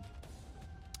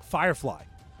Firefly.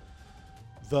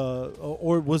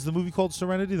 Or was the movie called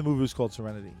Serenity? The movie was called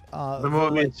Serenity. The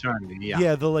movie Serenity, yeah.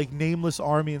 Yeah, the like nameless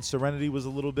army in Serenity was a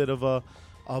little bit of a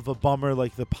bummer,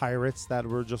 like the pirates that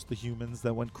were just the humans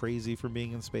that went crazy for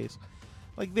being in space.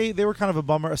 Like they were kind of a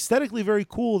bummer. Aesthetically very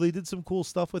cool. They did some cool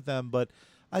stuff with them, but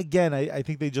again, I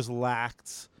think they just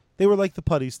lacked. They were like the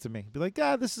putties to me. Be like,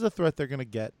 this is a threat they're gonna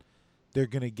get. They're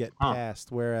gonna get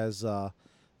past. Whereas the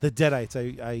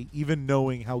Deadites, I even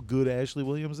knowing how good Ashley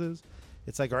Williams is,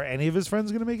 it's like, are any of his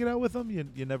friends going to make it out with him?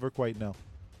 You never quite know.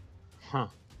 Huh.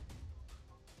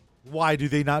 Why do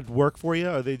they not work for you?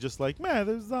 Are they just like, man,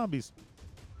 there's zombies?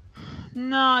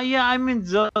 No, yeah, I mean,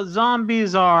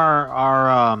 zombies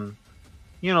are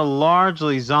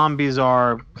largely zombies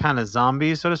are kind of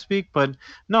zombies, so to speak. But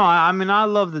no, I mean, I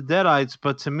love the Deadites,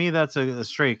 but to me, that's a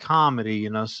straight comedy,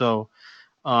 So,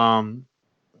 even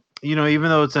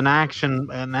though it's an action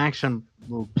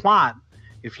plot,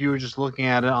 if you were just looking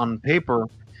at it on paper,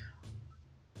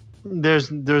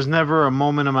 there's never a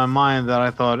moment in my mind that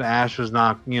I thought Ash was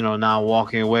not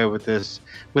walking away with this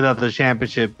without the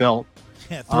championship belt.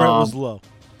 Yeah, threat was low.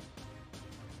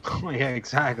 Yeah,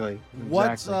 exactly.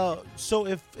 What's so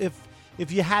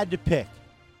if you had to pick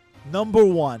number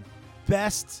one,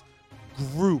 best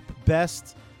group,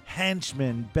 best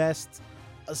henchman, best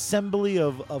assembly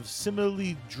of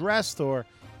similarly dressed or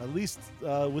at least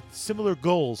with similar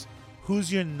goals,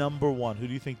 who's your number one? Who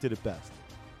do you think did it best?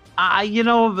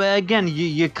 Again,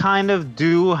 you kind of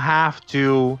do have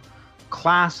to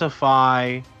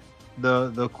classify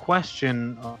the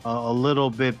question a little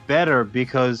bit better,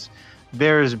 because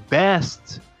there's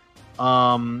best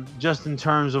just in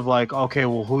terms of like, okay,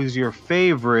 well, who's your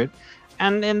favorite?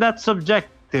 And that's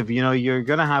subjective. You're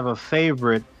going to have a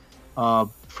favorite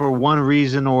for one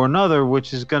reason or another,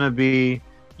 which is going to be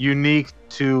unique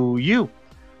to you.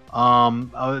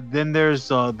 Then there's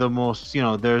the most,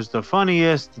 there's the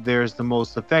funniest, there's the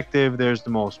most effective, there's the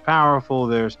most powerful,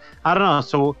 there's, I don't know.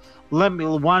 So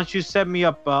why don't you set me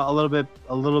up a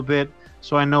little bit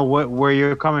so I know where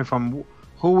you're coming from.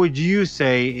 Who would you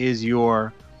say is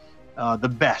your, the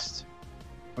best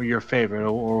or your favorite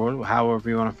or however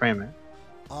you want to frame it?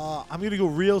 I'm going to go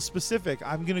real specific.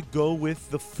 I'm going to go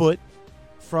with the foot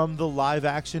from the live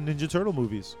action Ninja Turtle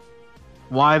movies.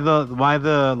 Why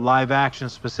the live action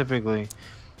specifically?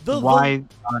 Why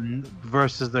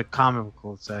versus the comic book,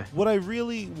 let's say? What I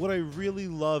really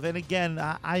love, and again,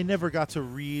 I never got to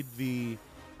read the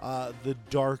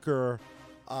darker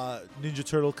Ninja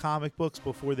Turtle comic books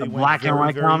before they went black and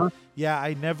white comic. Yeah,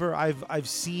 I've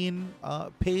seen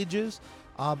pages.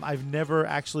 I've never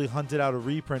actually hunted out a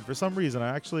reprint for some reason.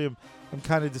 I'm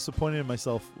kind of disappointed in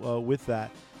myself with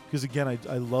that, because again,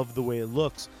 I love the way it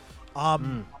looks.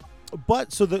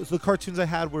 But so the cartoons I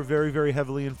had were very, very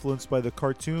heavily influenced by the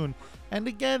cartoon, and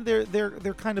again,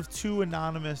 they're kind of too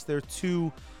anonymous. They're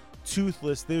too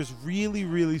toothless. There's really,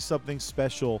 really something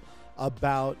special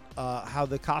about how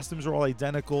the costumes are all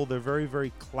identical. They're very,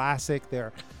 very classic.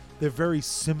 They're very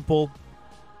simple.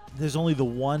 There's only the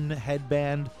one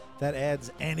headband that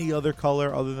adds any other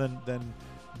color other than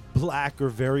black or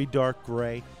very dark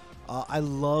gray. I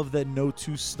love that no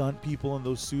two stunt people in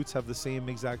those suits have the same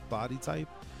exact body type.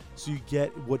 So you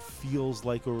get what feels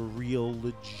like a real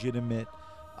legitimate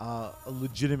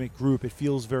group. It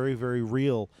feels very, very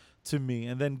real to me.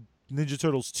 And then Ninja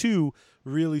Turtles 2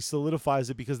 really solidifies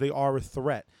it because they are a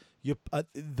threat.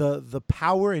 The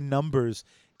power in numbers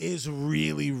is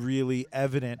really, really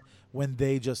evident when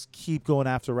they just keep going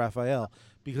after Raphael,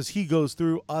 because he goes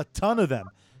through a ton of them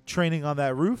training on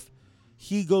that roof.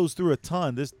 He goes through a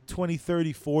ton. There's 20,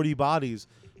 30, 40 bodies.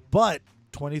 But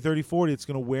 20, 30, 40, it's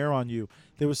going to wear on you.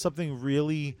 There was something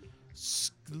really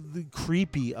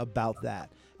creepy about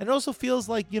that. And it also feels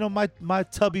like, my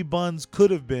Tubby Buns could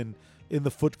have been in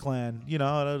the Foot Clan, had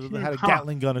a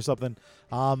Gatling gun or something,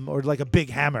 or like a big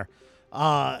hammer.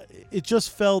 It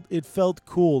felt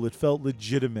cool. It felt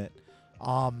legitimate.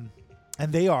 And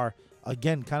they are,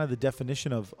 again, kind of the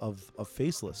definition of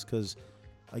faceless, because,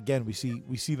 again, we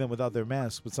see them without their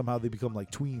masks, but somehow they become like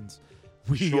tweens.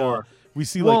 We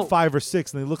see like 5 or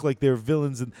 6, and they look like they're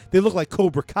villains, and they look like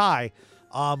Cobra Kai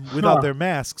without their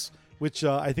masks, which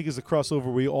I think is a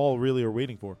crossover we all really are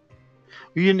waiting for.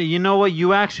 You know what?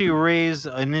 You actually raised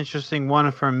an interesting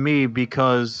one for me,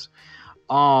 because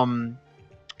in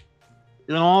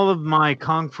all of my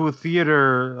Kung Fu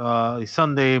theater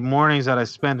Sunday mornings that I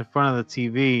spent in front of the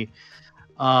TV,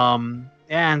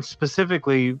 and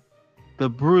specifically the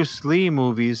Bruce Lee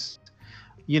movies,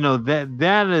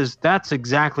 that's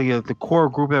exactly the core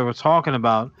group that we're talking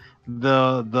about.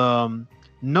 The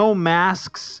no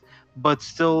masks, but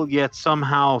still yet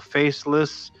somehow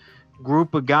faceless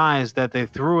group of guys that they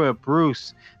threw at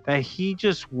Bruce, that he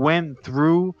just went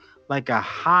through like a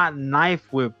hot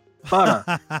knife with butter.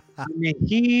 I mean,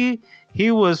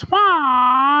 he was.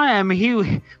 I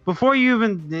mean, before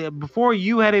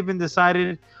you had even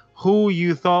decided who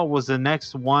you thought was the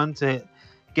next one to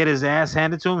get his ass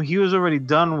handed to him, he was already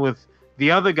done with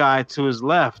the other guy to his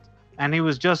left, and he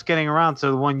was just getting around to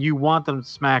the one you want them to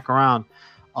smack around.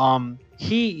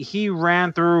 He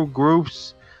ran through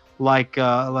groups like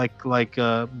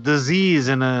disease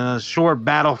in a short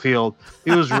battlefield.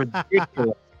 It was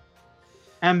ridiculous.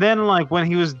 And then, like, when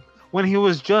he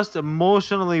was just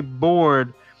emotionally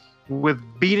bored with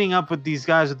beating up with these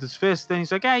guys with his fist, then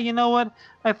he's like, "Hey, you know what?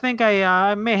 I think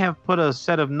I may have put a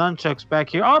set of nunchucks back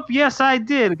here." Oh, yes, I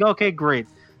did. Okay, great.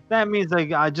 That means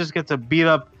I just get to beat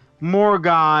up more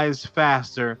guys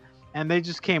faster. And they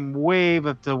just came wave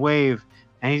after wave,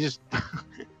 and he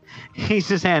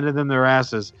just handed them their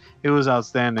asses. It was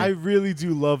outstanding. I really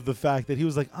do love the fact that he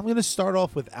was like, "I'm going to start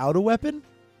off without a weapon."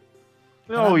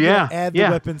 Oh yeah, add the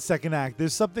weapon second act.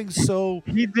 There's something so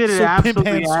he did it so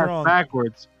absolutely strong.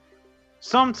 Backwards.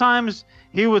 Sometimes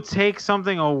he would take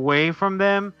something away from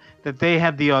them that they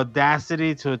had the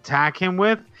audacity to attack him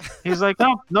with. He's like,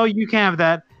 "Oh no, you can't have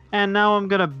that." And now I'm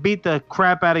gonna beat the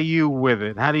crap out of you with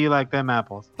it. How do you like them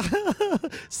apples?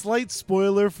 Slight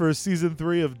spoiler for season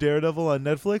 3 of Daredevil on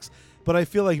Netflix, but I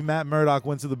feel like Matt Murdock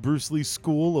went to the Bruce Lee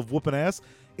school of whooping ass,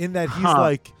 in that he's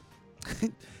like,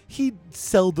 he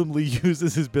seldomly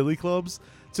uses his billy clubs,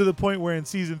 to the point where in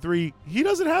season 3 he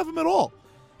doesn't have them at all.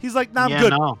 He's like, "Nah, I'm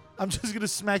good. No. I'm just gonna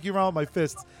smack you around with my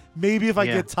fists. Maybe if I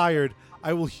get tired,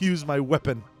 I will use my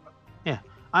weapon." Yeah.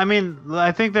 I mean,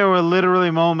 I think there were literally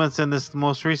moments in this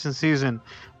most recent season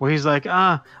where he's like,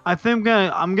 I think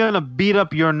I'm gonna beat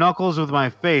up your knuckles with my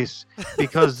face,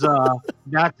 because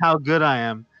that's how good I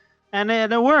am, and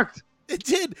it worked. It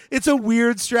did. It's a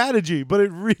weird strategy, but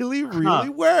it really, really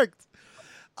worked.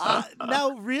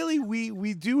 Now, really,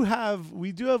 we do have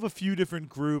a few different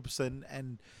groups,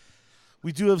 and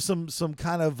we do have some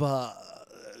kind of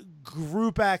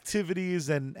group activities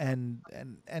and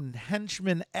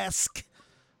henchman-esque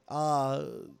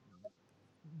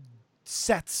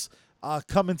sets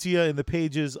coming to you in the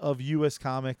pages of U.S.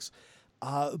 Comics.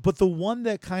 But the one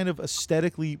that kind of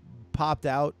aesthetically popped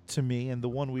out to me, and the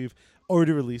one we've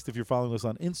already released, if you're following us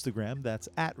on Instagram, that's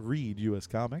at Read US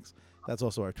Comics. That's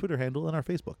also our Twitter handle and our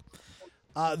Facebook.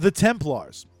 The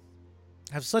Templars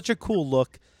have such a cool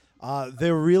look.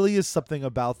 There really is something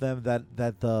about them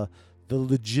that the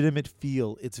legitimate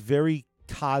feel. It's very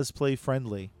cosplay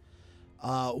friendly.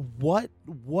 What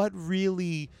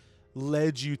really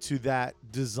led you to that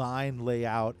design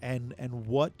layout, and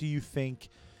what do you think?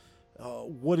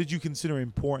 What did you consider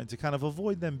important to kind of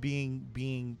avoid them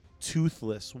being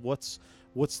toothless? What's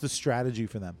the strategy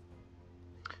for them?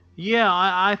 Yeah,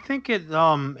 I think it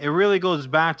really goes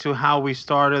back to how we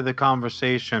started the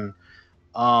conversation.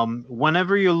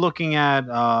 Whenever you're looking at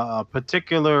a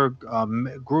particular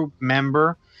group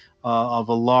member of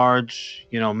a large,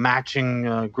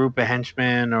 matching group of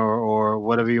henchmen or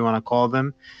whatever you want to call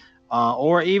them,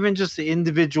 or even just the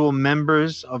individual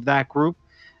members of that group,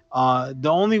 the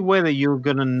only way that you're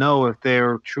going to know if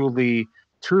they're truly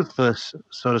toothless,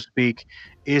 so to speak,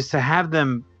 is to have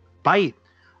them bite.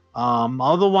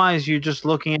 Otherwise, you're just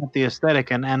looking at the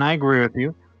aesthetic, and I agree with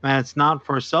you. And it's not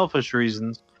for selfish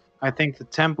reasons. I think the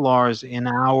Templars in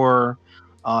our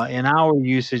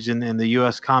usage in the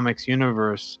U.S. comics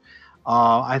universe,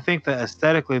 I think that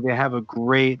aesthetically they have a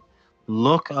great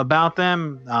look about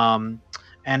them,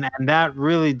 and that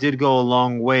really did go a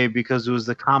long way because it was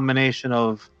the combination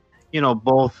of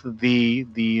both the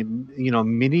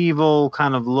medieval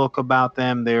kind of look about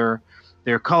them, their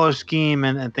color scheme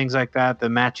and things like that, the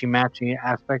matchy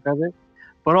aspect of it,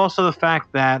 but also the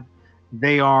fact that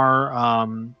they are,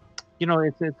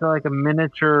 it's like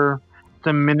it's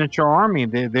a miniature army.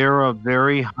 They're a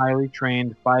very highly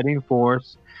trained fighting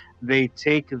force. They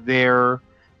take their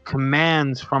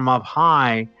commands from up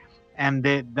high, and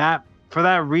that for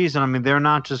that reason, I mean, they're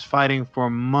not just fighting for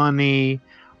money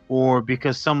or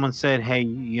because someone said, hey,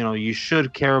 you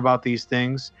should care about these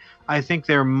things. I think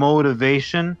their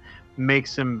motivation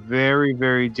makes them very,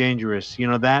 very dangerous.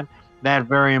 That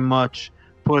very much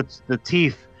puts the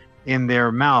teeth in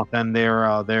their mouth, and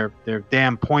their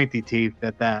damn pointy teeth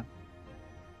at that.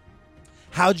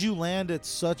 How'd you land at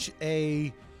such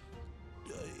a?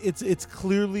 It's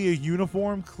clearly a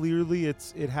uniform. Clearly,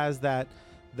 it has that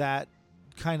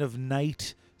kind of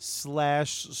knight /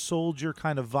 soldier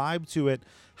kind of vibe to it.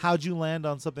 How'd you land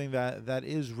on something that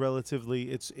is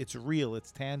relatively it's real,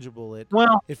 it's tangible, it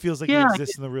feels like it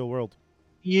exists in the real world?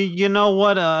 You know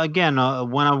what? Again,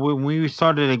 when we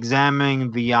started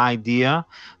examining the idea,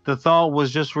 the thought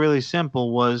was just really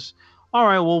simple. Was all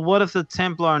right. Well, what if the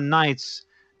Templar Knights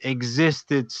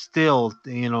existed still?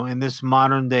 In this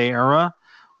modern day era,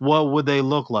 what would they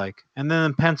look like? And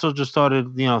then the pencil just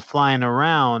started, flying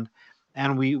around,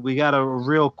 and we got a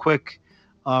real quick,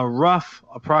 rough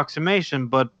approximation,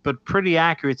 but pretty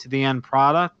accurate to the end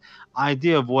product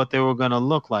idea of what they were going to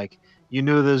look like. You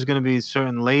knew there's going to be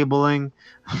certain labeling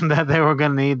that they were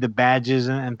going to need, the badges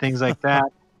and things like that.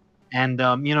 And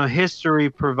history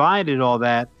provided all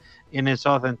that in its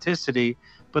authenticity.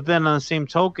 But then on the same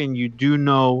token, you do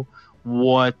know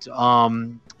what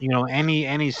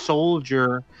any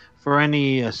soldier for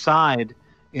any side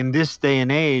in this day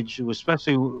and age,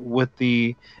 especially with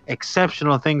the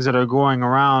exceptional things that are going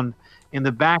around in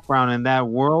the background in that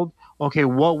world. Okay,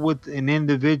 what would an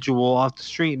individual off the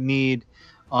street need,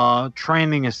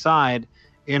 training aside,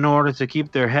 in order to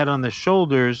keep their head on their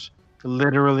shoulders,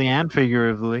 literally and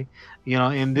figuratively,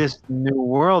 in this new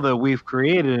world that we've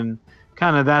created? And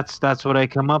kind of that's what I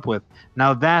come up with.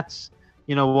 Now that's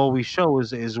what we show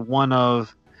is one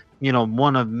of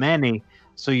many.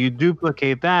 So you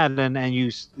duplicate that, and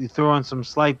you throw in some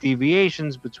slight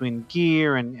deviations between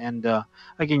gear, and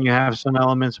again, you have some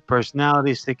elements of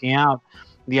personality sticking out.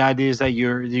 The idea is that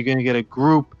you're going to get a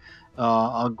group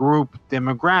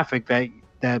demographic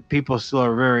that people still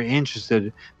are very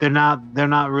interested. They're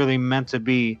not really meant to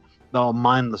be the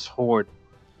mindless horde.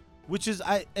 Which is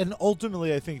and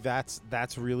ultimately I think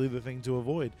that's really the thing to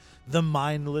avoid. The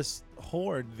mindless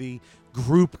horde, the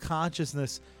group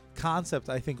consciousness concept,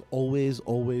 I think always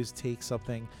takes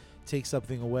something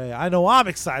away. I know I'm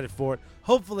excited for it.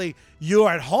 Hopefully you're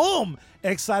at home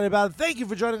excited about it. Thank you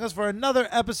for joining us for another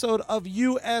episode of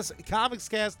US Comics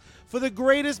Cast, for the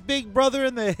greatest big brother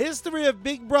in the history of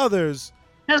big brothers.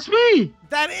 That's me.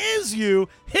 That is you.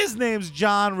 His name's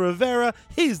John Rivera.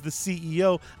 He's the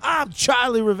CEO. I'm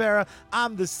Charlie Rivera.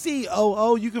 I'm the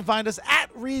COO. You can find us at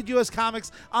Read US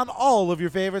Comics on all of your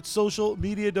favorite social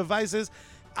media devices.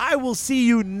 I will see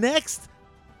you next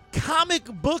comic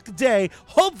book day.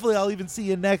 Hopefully I'll even see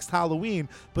you next Halloween.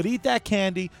 But eat that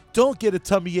candy, don't get a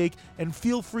tummy ache, and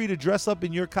feel free to dress up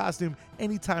in your costume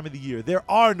any time of the year. There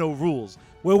are no rules.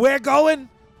 Where we're going,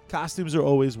 Costumes are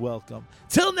always welcome.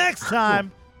 Till next time.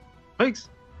 Thanks.